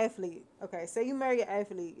marry an athlete, okay, say you marry an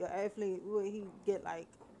athlete, your athlete, what he get like,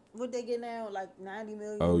 what they get now, like 90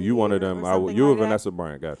 million. Oh, you one of them. You like Vanessa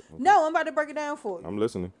Bryant, got it. Okay. No, I'm about to break it down for you. I'm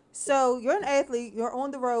listening. So you're an athlete, you're on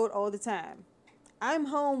the road all the time. I'm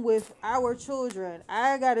home with our children.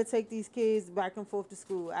 I gotta take these kids back and forth to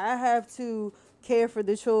school. I have to care for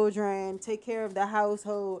the children, take care of the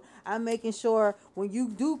household. I'm making sure when you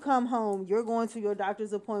do come home, you're going to your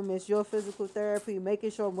doctor's appointments, your physical therapy, making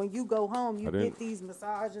sure when you go home, you get these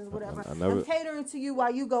massages, whatever. I'm catering to you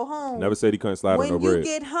while you go home. Never said he couldn't slide on no bread. When you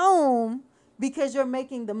get home, because you're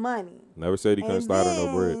making the money. Never said he couldn't slide on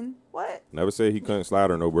no bread. What? Never said he couldn't slide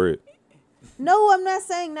on no bread. No, I'm not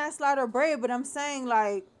saying not slide or bread, but I'm saying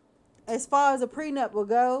like, as far as a prenup will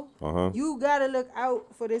go, you gotta look out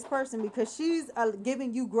for this person because she's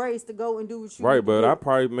giving you grace to go and do what you right. But I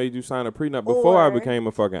probably made you sign a prenup before I became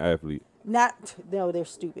a fucking athlete. No, they're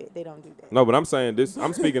stupid. They don't do that. No, but I'm saying this.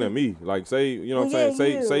 I'm speaking of me. Like, say, you know what I'm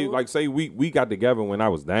saying? Say we got together when I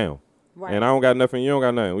was down. Right. And I don't got nothing, you don't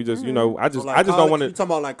got nothing. We just, you know, I just don't want to. You talking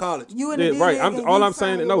about like college? Right. I'm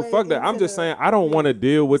saying, no, fuck that. I'm just saying I don't want to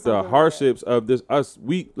deal with the hardships of this.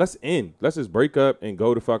 Let's end. Let's just break up and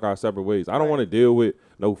go to fuck our separate ways. I don't want to deal with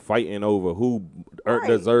no fighting over who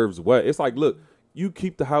deserves what. It's like, look, you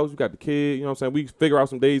keep the house, you got the kid. You know what I'm saying? We figure out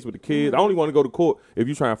some days with the kids. I only want to go to court if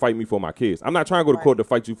you try and fight me for my kids. I'm not trying to go to court to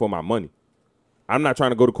fight you for my money. I'm not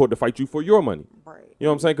trying to go to court to fight you for your money. Right. You know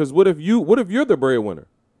what I'm saying? Because what if you're the breadwinner?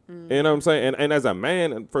 You know what I'm saying? And as a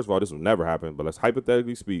man, and first of all, this will never happen, but let's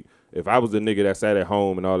hypothetically speak. If I was the nigga that sat at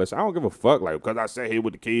home and all that shit, I don't give a fuck. Like, because I sat here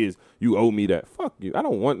with the kids, you owe me that. Fuck you. I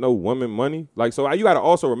don't want no woman money. Like, so you got to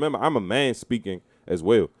also remember, I'm a man speaking as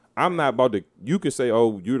well. I'm not about to, you can say,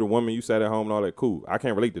 oh, you're the woman, you sat at home and all that. Cool. I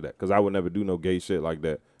can't relate to that because I would never do no gay shit like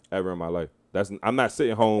that ever in my life. I'm not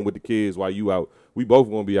sitting home with the kids while you out. We both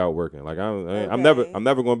going to be out working. Like, I'm never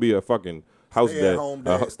going to be a fucking house dad.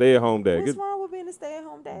 Stay at home dad. What's wrong with being a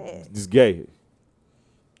stay-at-home dad? Just gay.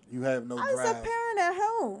 You have no drive. It's a parent at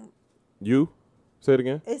home. You? Say it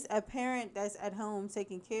again. It's a parent that's at home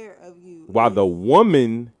taking care of you. While the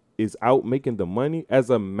woman is out making the money as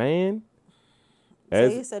a man.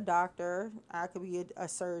 Say it's a doctor. I could be a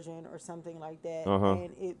surgeon or something like that.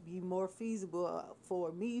 And it'd be more feasible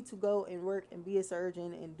for me to go and work and be a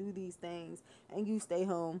surgeon and do these things. And you stay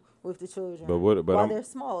home with the children while they're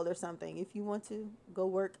small or something. If you want to go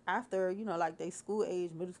work after, like they school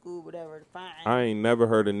age, middle school, whatever, fine. I ain't never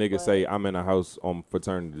heard a nigga say I'm in a house on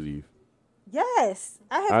paternity leave. Yes.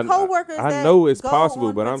 I have coworkers that I know it's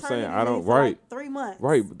possible, but I'm saying I don't. Right. Like 3 months.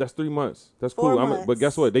 Right. That's 3 months. That's cool. But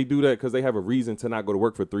guess what? They do that because they have a reason to not go to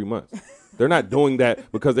work for 3 months. They're not doing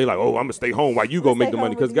that because they like, oh, I'm going to stay home while you go make the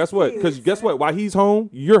money. Because guess what? While he's home,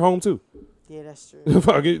 you're home too. Yeah, that's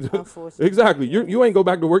true. Exactly. You ain't go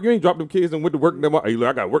back to work. You ain't drop them kids and went to work. Hey, look,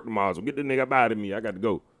 I got to work tomorrow, so get the nigga up out of me. I got to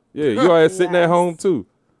go. Yeah, you all sitting at home too.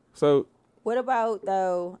 So. What about,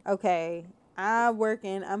 though, okay, I'm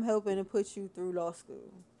working, I'm helping to put you through law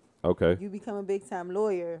school. Okay. You become a big time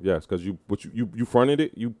lawyer. Yes, because you fronted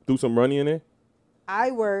it? You threw some money in there?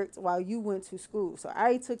 I worked while you went to school. So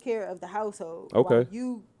I took care of the household. Okay. While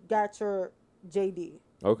you got your JD.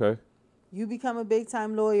 Okay. You become a big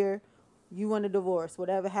time lawyer. You want a divorce.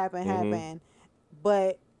 Whatever happened.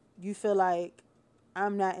 But you feel like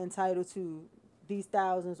I'm not entitled to these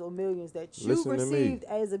thousands or millions that you received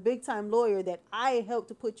as a big time lawyer that I helped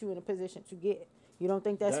to put you in a position to get. You don't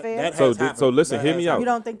think that's fair? So listen, hear me out. You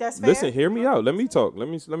don't think that's fair? Listen, hear me out. Let me talk. Let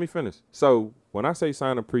me finish. So when I say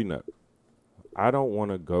sign a prenup, I don't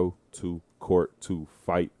want to go to court to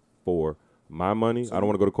fight for my money. I don't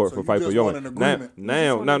want to go to court for fight for your money.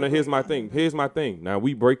 Now, here's my thing. Now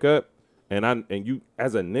we break up. And you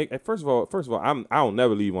as a nigga, first of all, I don't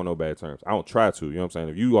never leave on no bad terms. I don't try to. You know what I'm saying?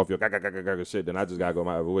 If you off your shit, then I just gotta go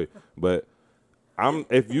my other way. But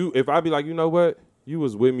if I be like, you know what, you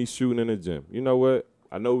was with me shooting in the gym. You know what?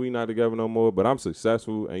 I know we not together no more, but I'm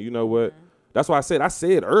successful, and you know what? That's why I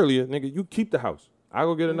said earlier, nigga, you keep the house. I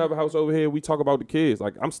go get another house over here. We talk about the kids.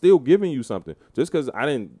 Like I'm still giving you something, just because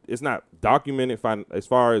it's not documented as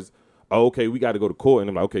far as. Oh, okay, we got to go to court, and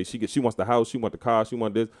I'm like, okay, she wants the house, she wants the car, she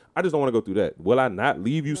wants this. I just don't want to go through that. Will I not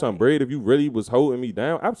leave you some bread if you really was holding me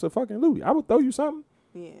down? Absolutely. I would throw you something.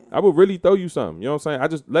 Yeah. I would really throw you something. You know what I'm saying? I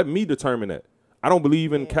just let me determine that. I don't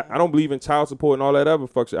believe in child support and all that other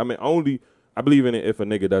fuck shit. I mean, I believe in it if a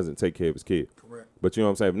nigga doesn't take care of his kid. Correct. But you know what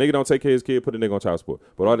I'm saying? If a nigga don't take care of his kid, put a nigga on child support.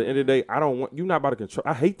 But at the end of the day, I don't want you not about to control.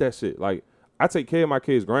 I hate that shit. Like I take care of my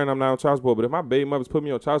kids. Granted, I'm not on child support, but if my baby mothers put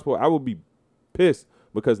me on child support, I would be pissed.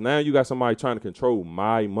 Because now you got somebody trying to control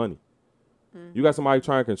my money. You got somebody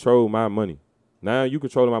trying to control my money. Now you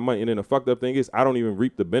controlling my money. And then the fucked up thing is I don't even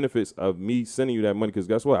reap the benefits of me sending you that money because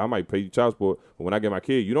guess what? I might pay you child support, but when I get my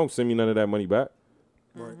kid, you don't send me none of that money back.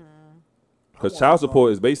 Right. Because child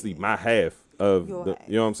support is basically my half of you know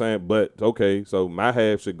what I'm saying? But okay, so my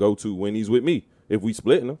half should go to when he's with me if we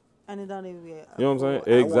splitting them. And it don't even be you know what I'm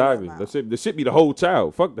saying? Exactly. The shit be the whole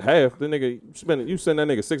child. Fuck the half. The nigga you send that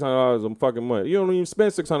nigga $600 a fucking month. You don't even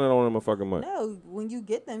spend $600 on him a fucking month. No, when you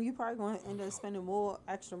get them, you probably gonna end up spending more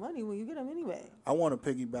extra money when you get them anyway. I want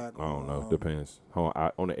to piggyback. I don't know. Depends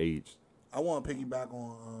on the age. I want to piggyback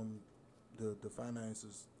on the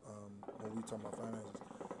finances when we talking about finances.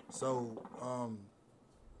 So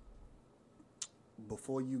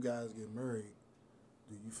before you guys get married,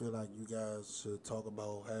 do you feel like you guys should talk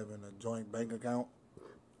about having a joint bank account?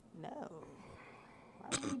 No. Why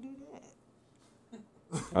would you do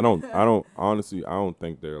that? I don't honestly, I don't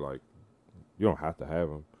think they're like, you don't have to have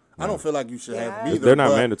them. I don't feel like you should have them either. They're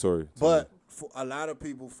not mandatory. But for a lot of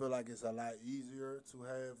people feel like it's a lot easier to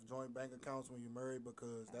have joint bank accounts when you're married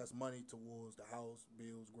because that's money towards the house,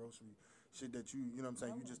 bills, grocery, shit that you know what I'm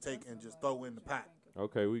saying, you just take and just throw in the pot.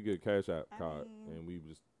 Okay, we get Cash App card and we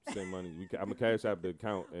just send money. I'm a Cash App the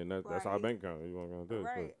account and that's our bank account. You want to do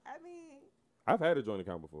right. I mean, I've had a joint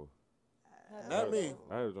account before. Not me.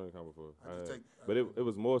 I had a joint account before. But it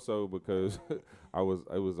was more so because it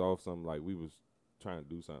was off some like we was trying to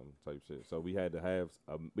do something type shit. So we had to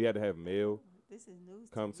have mail. This is news.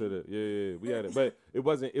 Come to the we had it, but it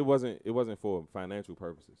wasn't for financial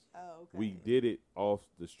purposes. Oh, okay. We did it off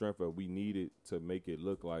the strength of we needed to make it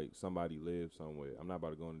look like somebody lived somewhere. I'm not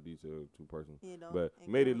about to go into detail too personal, but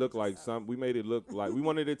made it look like we made it look like we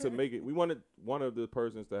wanted it to make it. We wanted one of the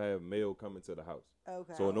persons to have mail coming to the house.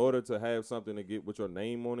 Okay. So in order to have something to get with your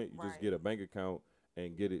name on it, you just get a bank account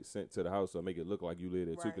and get it sent to the house, so make it look like you live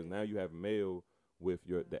there too. Because now you have mail with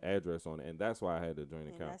the address on it, and that's why I had the joint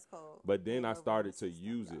account. But then I started to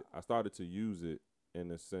use it. I started to use it in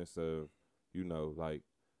the sense of, like,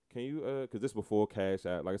 can you because this before Cash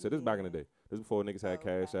App. Like I said, this back in the day. This before niggas had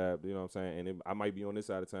Cash App. You know what I'm saying? And I might be on this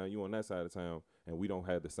side of town, you on that side of town, and we don't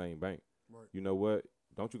have the same bank. Right. You know what?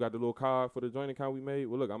 Don't you got the little card for the joint account we made?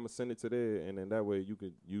 Well, look, I'm gonna send it to there, and then that way you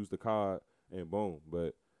could use the card and boom.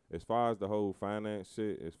 But as far as the whole finance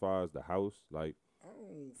shit, as far as the house, like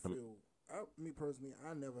me personally,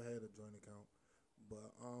 I never had a joint account,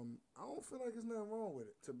 but I don't feel like there's nothing wrong with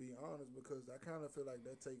it, to be honest, because I kind of feel like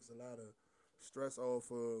that takes a lot of stress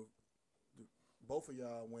off of both of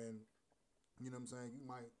y'all when, you know what I'm saying,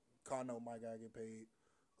 car note might gotta get paid,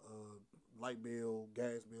 light bill,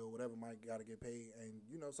 gas bill, whatever might gotta get paid,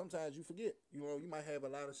 and, sometimes you forget, you might have a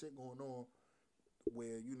lot of shit going on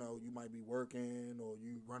where, you might be working or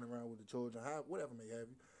you running around with the children, whatever may have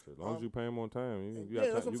you. As long as you pay them on time, you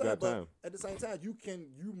got time. At the same time,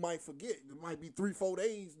 you might forget. It might be 3-4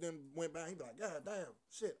 days, then went by. He be like, God damn,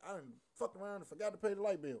 shit, I done fucked around and forgot to pay the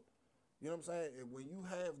light bill. You know what I'm saying? And when you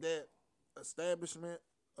have that establishment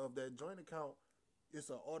of that joint account, it's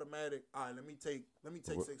an automatic. All right, let me take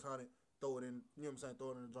 $600, throw it in. You know what I'm saying? Throw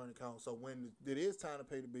it in the joint account. So when it is time to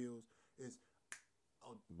pay the bills, it's.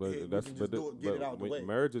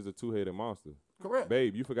 Marriage is a two-headed monster. Correct.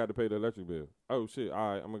 Babe, you forgot to pay the electric bill. Oh shit!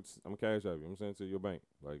 All right, I'm gonna cash out you. I'm saying to your bank.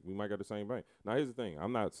 Like we might got the same bank. Now here's the thing.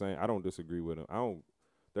 I'm not saying I don't disagree with them.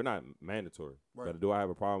 They're not mandatory. Right. But do I have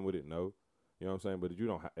a problem with it? No. You know what I'm saying? But if you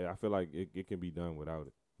don't, I feel like it can be done without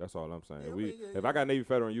it. That's all I'm saying. If I got Navy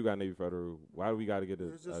Federal and you got Navy Federal, why do we got to get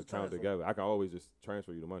an account together? I can always just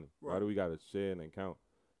transfer you the money. Right. Why do we got to share an account?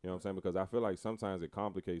 You know what I'm saying? Because I feel like sometimes it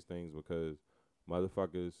complicates things because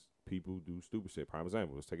people do stupid shit. Prime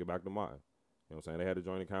example, let's take it back to Martin. You know what I'm saying? They had a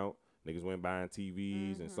joint account. Niggas went buying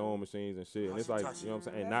TVs and sewing machines and shit. And it's like, you know what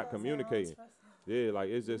I'm saying? And not communicating. Yeah, like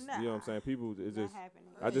it's just, you know what I'm saying? People, it's just,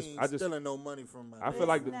 I just stealing no money from my. I feel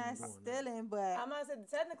like not stealing, but I'm not saying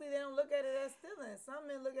technically they don't look at it as stealing. Some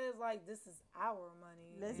men look at it as like this is our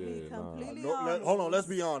money. Let's be completely honest. Hold on, let's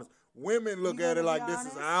be honest. Women look at it like this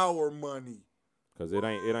is our money. Cause it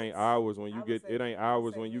ain't ours when you get it ain't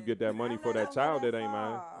ours when you get that money for that child that ain't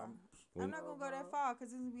mine. I'm not gonna go that far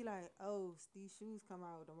because it's gonna be like, oh, these shoes come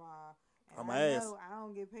out tomorrow. I'm going to ask. I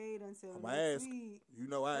don't get paid until I'm next week. You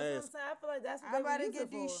know I ask. I feel like that's what I'm about to get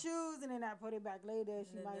these shoes and then I put it back later.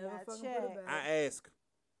 She might not check. I ask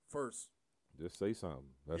first. Just say something.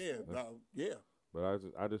 Yeah. But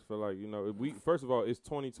I just feel like, first of all, it's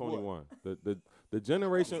 2021. The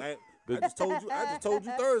generation. I just told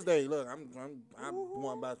you Thursday. Look, I'm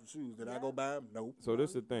going to buy some shoes. Did I go buy them? Nope. So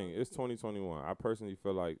this is the thing. It's 2021. I personally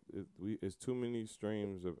feel like it's too many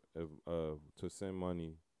streams of to send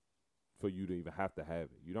money for you to even have to have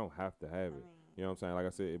it. You don't have to have it. You know what I'm saying? Like I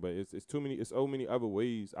said, but it's too many. It's so many other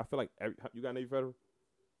ways. I feel like you got Navy Federal.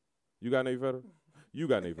 You got Navy Federal. You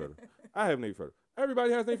got Navy Federal. I have Navy Federal.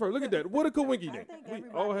 Everybody has Navy Federal. Look at that. What a coinky thing. We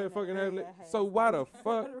all have fucking have Navy. So why the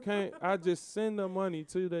fuck can't I just send the money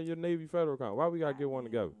to your Navy Federal account? Why we gotta get one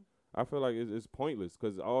together? I feel like it's pointless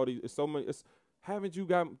because all these. It's so many. Haven't you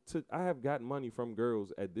got to? I have gotten money from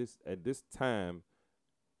girls at this time,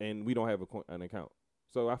 and we don't have an account.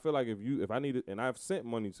 So I feel like if I need it, and I've sent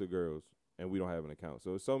money to girls and we don't have an account. So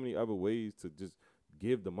there's so many other ways to just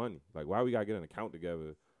give the money. Like why we gotta get an account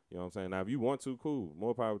together? You know what I'm saying? Now if you want to, cool,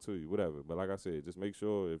 more power to you, whatever. But like I said, just make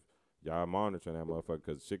sure if y'all monitoring that motherfucker,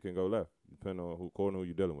 because shit can go left depending on who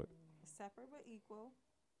you're dealing with. Separate but equal.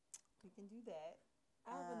 We can do that.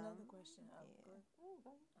 I have another question.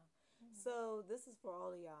 So this is for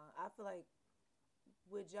all of y'all. I feel like,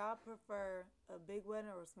 would y'all prefer a big wedding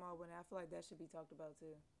or a small wedding? I feel like that should be talked about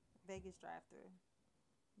too. Vegas drive-through.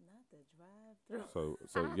 Not the drive-through.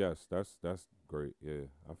 So yes, that's great. Yeah,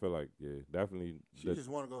 I feel like definitely. She just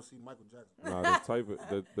want to go see Michael Jackson. No,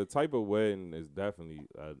 the type of wedding is definitely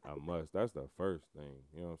a must. That's the first thing.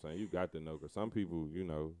 You know what I'm saying? You got to know, because some people,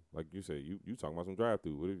 like you said, you talking about some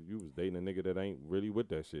drive-through. What if you was dating a nigga that ain't really with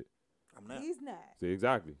that shit? I'm not. He's not. See,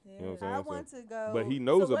 exactly. Yeah. You know what I'm saying? I want to go. But he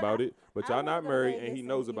knows So about it. But y'all not married, and he Vegas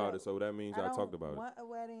knows and, about it. So that means y'all talked about I don't want a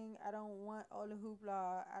wedding. I don't want all the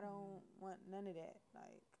hoopla. I don't want none of that.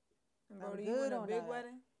 Like, Bro, I'm do good you want a on big that.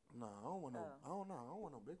 wedding? No, I don't want no. I don't know. I don't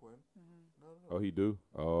want no big wedding. No. Oh, he do?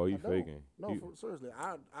 Oh, he I don't. faking. No, seriously.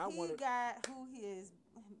 I want he got who his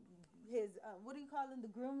what do you call him? The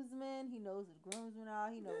groomsmen. He knows who the groomsmen are.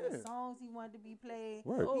 He knows what songs he want to be played.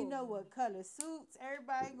 Right. He know what color suits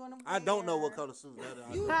everybody gonna wear. I don't know what color suits that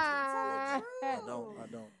is. You tell the I truth.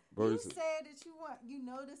 don't. Bro, You said that you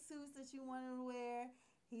know the suits that you want to wear.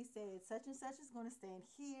 He said such and such is going to stand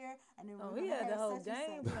here, and then Oh, we're he going to had the have whole such and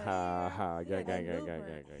game such plan.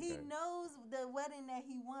 gang. He knows the wedding that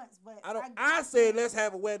he wants, but I said let's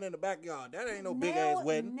have a wedding in the backyard. That ain't no big ass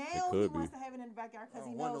wedding. Now he wants to have it in the backyard because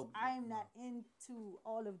he knows I am not into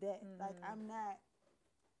all of that. Like I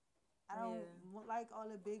don't like all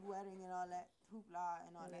the big wedding and all that hoopla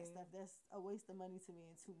and all that stuff. That's a waste of money to me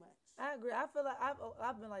and too much. I agree. I feel like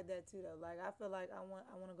I've been like that too though. Like I feel like I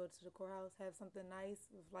want to go to the courthouse, have something nice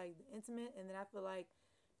with like intimate, and then I feel like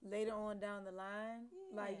later on down the line,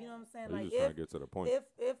 like you know what I'm saying. You Like just trying to get to the point.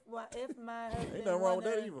 If my husband Ain't nothing wrong with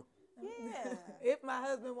that either. Yeah. If my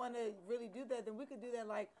husband want to really do that, then we could do that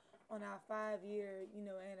like on our 5-year,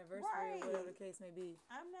 anniversary or whatever the case may be.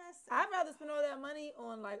 I'd rather spend all that money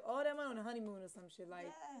on all that money on a honeymoon or some shit. Like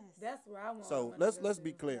that's where I want. So let's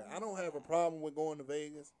be clear. I don't have a problem with going to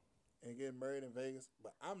Vegas and getting married in Vegas,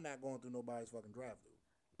 but I'm not going through nobody's fucking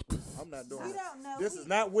drive-through. I'm not doing We that. don't know. This is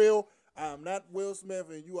not Will. I'm not Will Smith,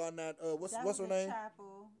 and you are not. What's her name?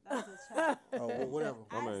 Chapel. That was a chapel. Oh, well, whatever.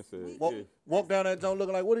 My man said, Walk down that joint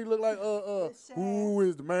looking like, what do he look like? Who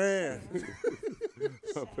is the man?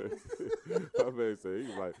 My man said,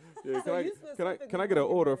 he's like, can I get an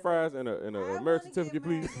order of fries and a marriage certificate,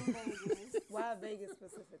 please? Why Vegas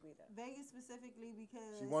specifically though? Vegas specifically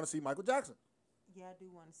because She want to see Michael Jackson. Yeah, I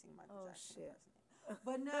do want to see Michael Jackson. Shit.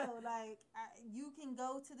 But no, you can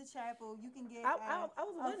go to the chapel. You can get I was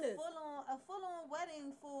a witness. A full on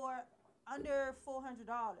wedding for under $400.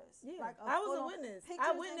 Yeah, I was a witness.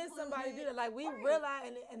 I witnessed somebody do that. Like we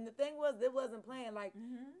realized, and the thing was, it wasn't planned. Like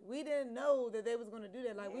we didn't know that they was gonna do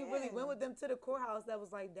that. Like we really went with them to the courthouse that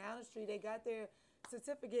was like down the street. They got their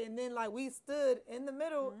certificate, and then like we stood in the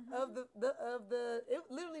middle of the. It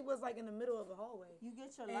literally was like in the middle of the hallway. You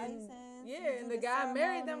get your license. Yeah, and the guy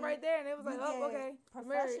married them right there, and it was like, oh, okay,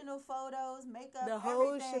 professional photos, makeup, the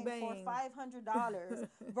whole everything shebang for $500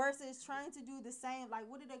 versus trying to do the same. Like,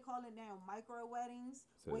 what do they call it now? Micro weddings,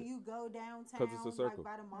 where you go downtown, like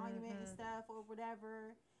by the monument and stuff or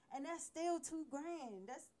whatever. And that's still $2,000.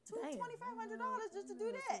 That's $2,500 just to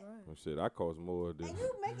do that. Oh, shit, I cost more than. And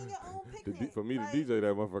you making your own picnic. For me to DJ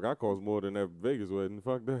that motherfucker, I cost more than that Vegas wedding.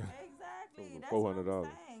 Fuck that. Exactly. That's $400. what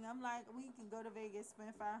I'm saying. I'm like, we can go to Vegas,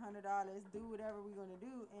 spend $500, do whatever we're gonna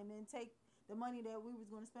do, and then take the money that we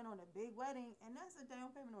was gonna spend on a big wedding, and that's a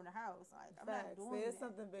down payment on the house. Like, I'm not doing There's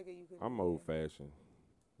that. something bigger you could. I'm old fashioned.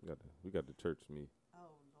 We got the church me.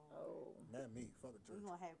 Not me. Fuck the church. We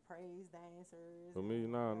gonna have praise dancers. For me,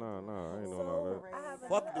 nah. I ain't doing all that.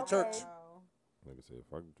 Fuck the church. Nigga said,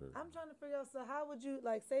 fuck the church. I'm trying to figure out. So how would you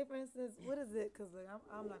say, for instance, what is it? Because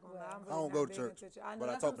I'm not gonna lie. I'm really I don't go to church, but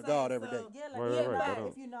I talk to God every day. Yeah, Right.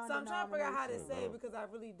 if you're not. So I'm trying to figure out how to say it because I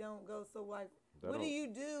really don't go. So like, what do you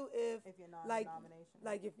do if you're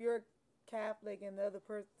like if you're Catholic and the other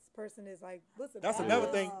person is like, what's the That's another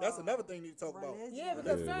thing. That's another thing you need to talk about. Religion. Yeah,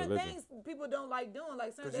 because certain religion. things people don't like doing.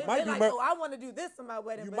 Like certain, 'Cause you they might be like, mar- oh, I want to do this on my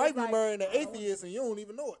wedding. You but might it's be like, marrying an atheist and you don't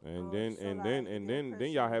even know it. And Oh, then so and like then they're and then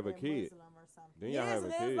Christian y'all have a and kid. Muslim or something. Then y'all yes, have and a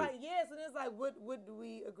then kid. it's like, yes, and it's like, what do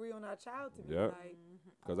we agree on our child to be Yep. like?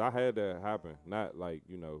 Cause I had that happen. Not like,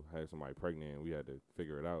 you know, had somebody pregnant and we had to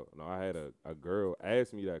figure it out. No, I had a girl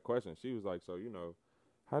ask me that question. She was like, so, you know,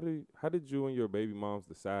 how did you and your baby moms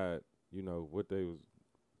decide, you know, what their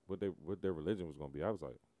religion was gonna be? I was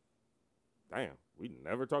like, damn, we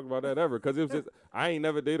never talked about that ever. Cause it was just, I ain't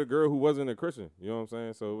never dated a girl who wasn't a Christian. You know what I'm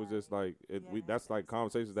saying? So it was just like, that's like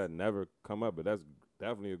conversations that never come up, but that's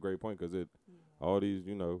definitely a great point. Cause all these,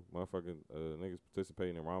 you know, motherfucking niggas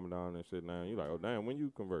participating in Ramadan and shit now. You like, oh damn, when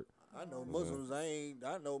you convert? I know Muslims. I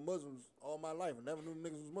know Muslims all my life. I never knew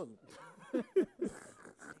niggas was Muslim.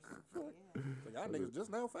 So y'all niggas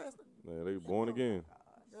just now fasting. Yeah, they born again.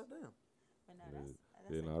 Goddamn. But no, Yeah. that's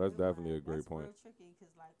Yeah, a no, that's good definitely one. a great That's point. Real tricky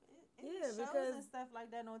because like it Yeah, shows because- and stuff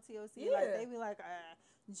like that on TLC. Yeah. Like they be like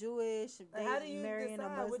Jewish, Like, they how do you marrying a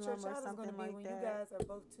decide what your Muslim or child is going something to be like when that. you guys are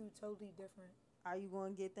both two totally different? Are you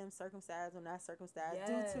going to get them circumcised or not circumcised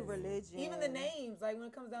Yes. due to religion? Even the names, like when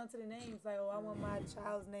it comes down to the names, like, oh, I want my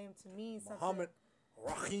child's name to mean something. Muhammad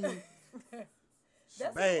Rahim.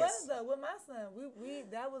 That's what it was though with my son. We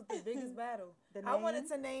that was the biggest battle. The I wanted name?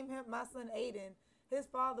 to name him my son Aiden. His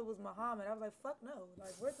father was Muhammad. I was like, fuck no.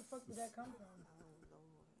 Like, where the fuck did that come from? Oh,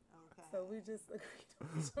 Lord. Okay. So we just agreed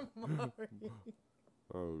on Shamari.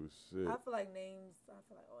 Oh shit. I feel like names. I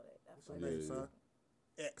feel like all that. I What's feel your like name, Yeah, son?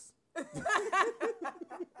 X.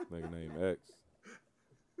 Nigga named X.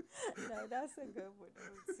 No, that's a good one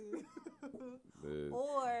though, too. Yeah.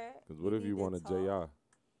 Or Cause what if need you to want a talk- JR?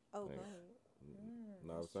 Oh, go Thanks. ahead.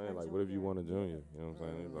 No, I'm saying like, what if you want a junior? You know what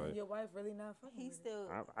I'm saying? It's like, your wife really not fucking He with it. still.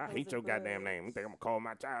 I holds hate a your goddamn grudge. name. You think I'm gonna call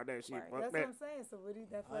my child that shit? Right. Fuck That's that. what I'm saying. So what do you,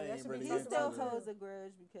 that, I that ain't should really be He into talked still that. about holds too. a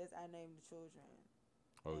grudge because I named the children.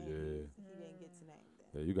 Oh and yeah. He didn't get to name them.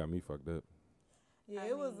 Yeah, you got me fucked up. Yeah, I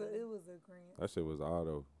it was mean- a grant. That shit was odd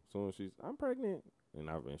though. Soon as I'm pregnant, and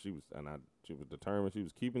she was determined she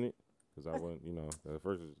was keeping it, cause I wasn't, you know, at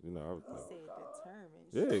first, you know, I was. He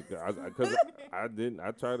said determined. Yeah, cause I didn't.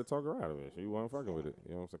 I tried to talk her out of it. She wasn't fucking with it.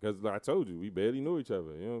 You know what I'm saying? Cause like I told you, we barely knew each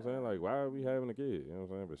other. You know what I'm saying? Like, why are we having a kid? You know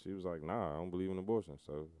what I'm saying? But she was like, nah, I don't believe in abortion.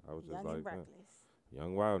 So I was just Young like, and man, reckless.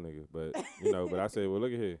 young wild nigga. But you know, but I said, well,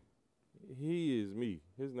 look at here. He is me.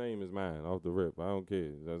 His name is mine. Off the rip. I don't care.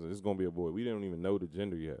 It's gonna be a boy. We didn't even know the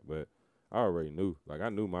gender yet, but I already knew. Like I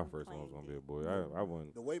knew my first one was gonna be a boy. I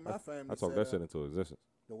wasn't. The way my family I talked set that up, shit into existence.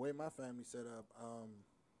 the way my family set up,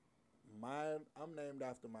 I'm named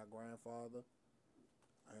after my grandfather,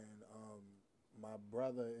 and my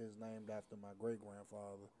brother is named after my great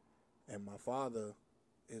grandfather, and my father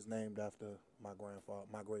is named after my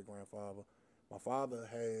great grandfather. My father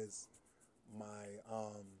has my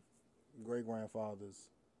great grandfather's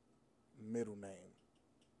middle name,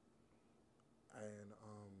 and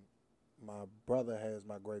my brother has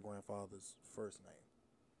my great grandfather's first name.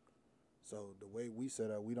 So the way we set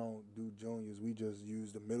up, we don't do juniors. We just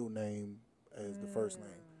use the middle name as the first name.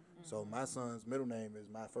 So my son's middle name is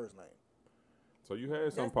my first name. So you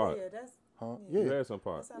had some That's- part. Yeah, that's Huh? You Yeah. had some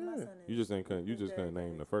part. that's how my son is. You just couldn't. You just couldn't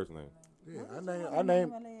name the first name. Yeah. What I was named. your I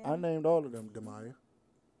named. name, I named all of them Demaya.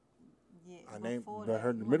 Yeah, I named, before but that,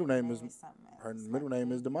 her you middle wanted to name is something else, her like middle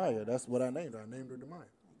name is David Demaya. That's what I or named her. I named her Demaya.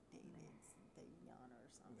 Like Daviana or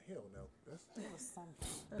something. Hell no. That's It was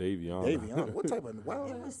something. Davion. Davion. What type of It wow?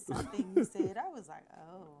 was something you said. I was like,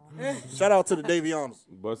 oh. Shout out to the Davianas.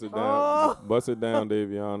 Bust it down. Bust it down,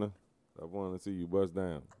 Daviana. I want to see you bust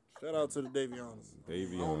down. Shout out to the Davianas. I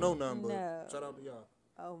Davion. don't know nothing, but No. shout out to y'all.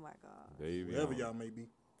 Oh my God. Wherever Davion. y'all may be.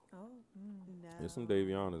 Oh, No. There's some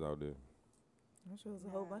Davianas out there. I'm sure it's a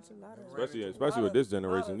whole bunch of lot of. Especially with this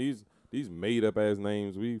generation. These made up ass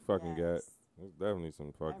names we fucking got. Yes. There's definitely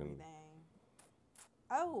some fucking. Everything.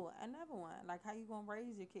 Oh, another one. Like, how you gonna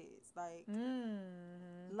raise your kids? Like,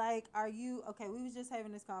 like, are you okay? We was just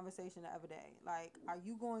having this conversation the other day. Like, are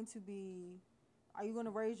you going to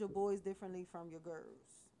raise your boys differently from your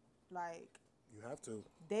girls? Like, You have to.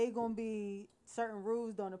 they gonna be certain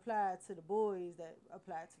rules don't apply to the boys that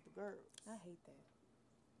apply to the girls. I hate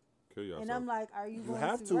that. Kill yourself. And I'm like, are you going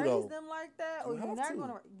have to to, raise though. them like that, or You you're have not to.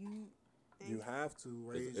 gonna You have to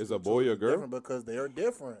raise. is your a boy children or girl? different because they are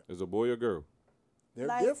different. Is a boy or girl? They're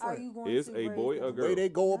like, different. Are you going Is to a raise boy them? a the girl? way they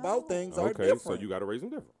go about No. things are Okay, different. so you got to raise them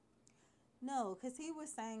different. No, because he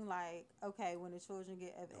was saying like, okay, when the children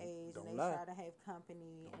get of age don't and they lie. try to have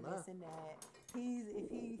company Don't and this lie. and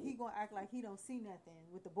that, he gonna act like he don't see nothing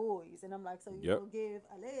with the boys, and I'm like, so you Yep. gonna give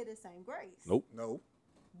Alea the same grace? Nope. No.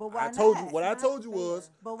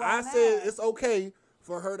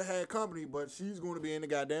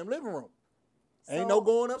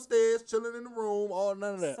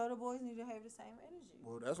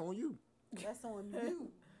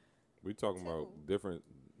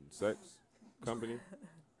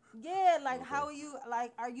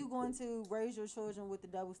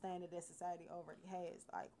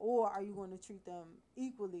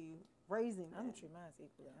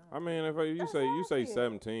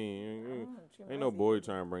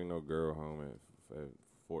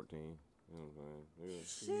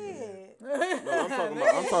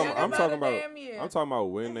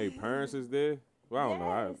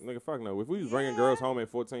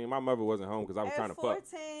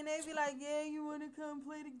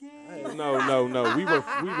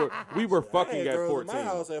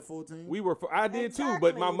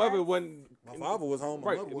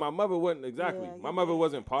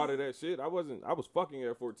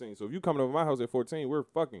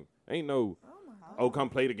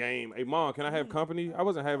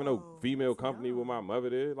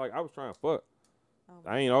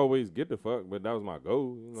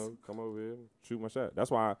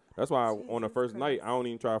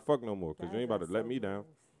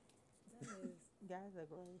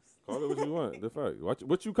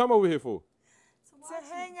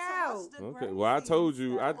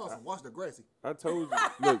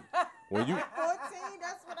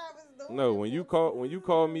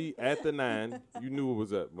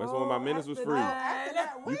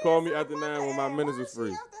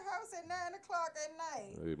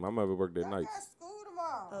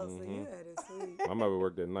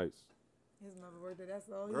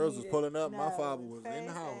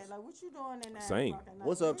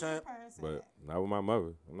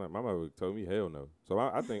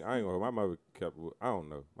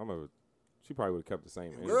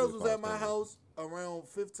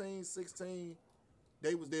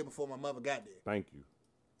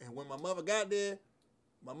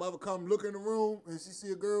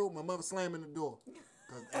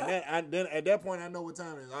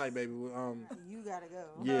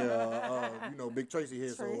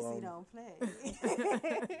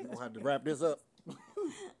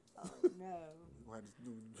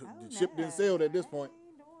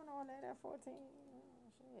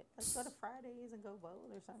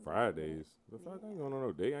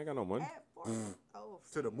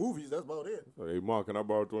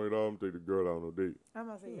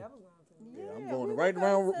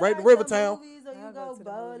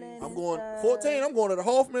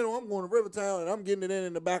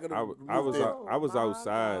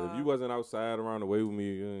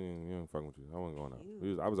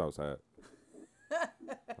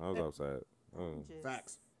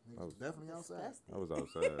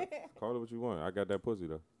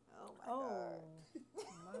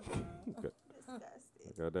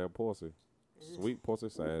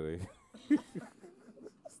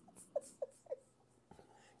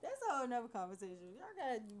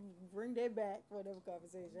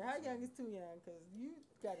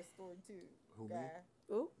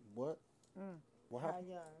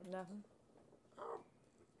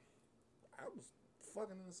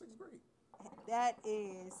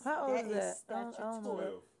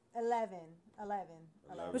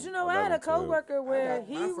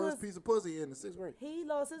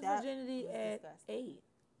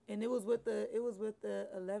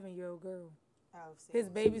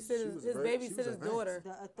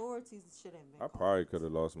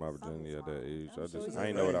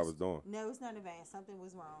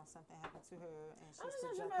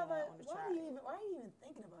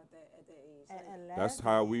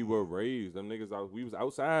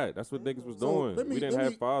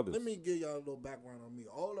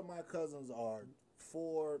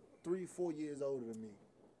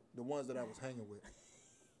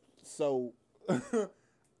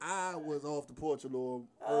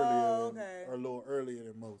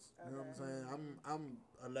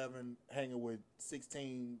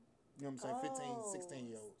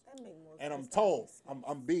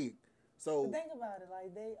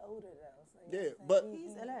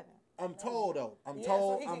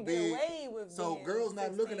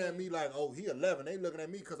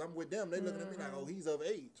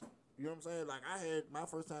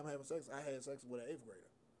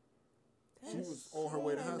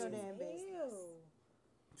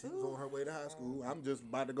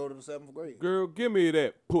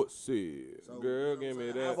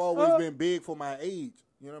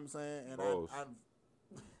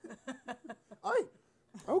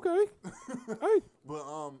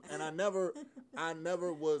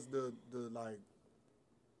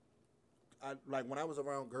 I like when I was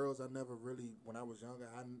around girls, I never really, when I was younger,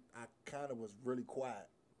 I kind of was really quiet.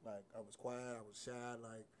 Like, I was quiet, I was shy.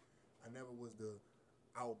 Like, I never was the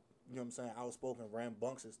out, you know what I'm saying, outspoken,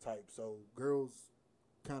 rambunctious type. So girls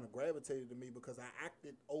kind of gravitated to me because I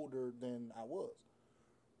acted older than I was.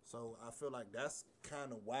 So I feel like that's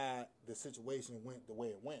kind of why the situation went the way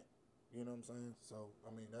it went. You know what I'm saying? So,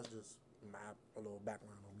 I mean, that's just a little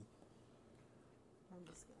background on me. I'm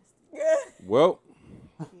disgusted. Well,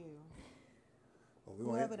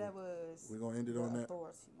 whoever that was. We're going to end it on that.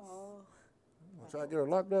 Oh. Try to get her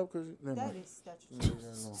locked up because that is statutory.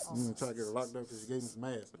 You gonna try to get her locked up because you gave me some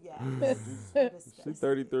ass. Yeah. She's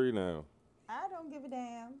 33 now. I don't give a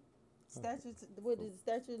damn. What is the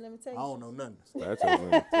statute of limitations? I don't know nothing. Statute of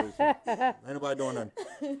limitations. Ain't nobody doing nothing.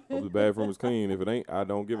 Hope the bathroom is clean. If it ain't, I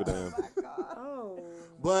don't give a damn. Oh my God. Oh.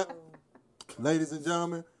 But, ladies and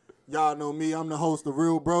gentlemen, y'all know me. I'm the host of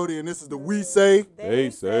Real Brody, and this is the We Say They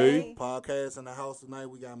Say podcast. In the house tonight,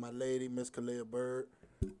 we got my lady, Miss Kalia Bird.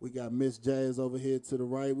 We got Miss Jazz over here to the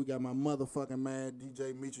right. We got my motherfucking man,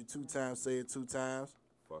 DJ Mitri, 2 times. Say it 2 times.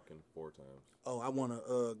 Fucking 4 times. Oh, I want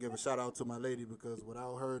to give a shout out to my lady because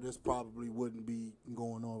without her, this probably wouldn't be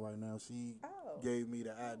going on right now. She gave me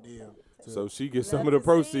the idea. So she gets some of the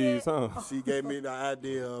proceeds, huh? She gave me the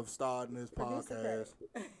idea of starting this podcast.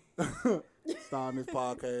 Starting this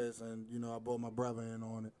podcast, and, you know, I brought my brother in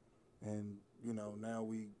on it. And, you know, now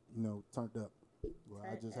we, you know, turned up. Well,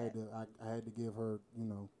 I just had to, I had to give her, you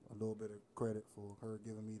know, a little bit of credit for her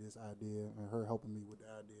giving me this idea and her helping me with the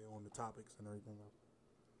idea on the topics and everything else.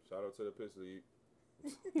 Shout out to the Piss League.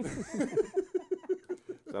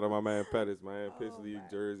 Shout out my man Pettis, man. Piss League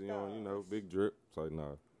jersey on, you know, big drip. It's like,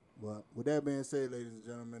 nah. But with that being said, ladies and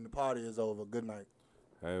gentlemen, the party is over. Good night.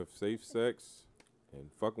 Have safe sex and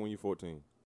fuck when you're 14.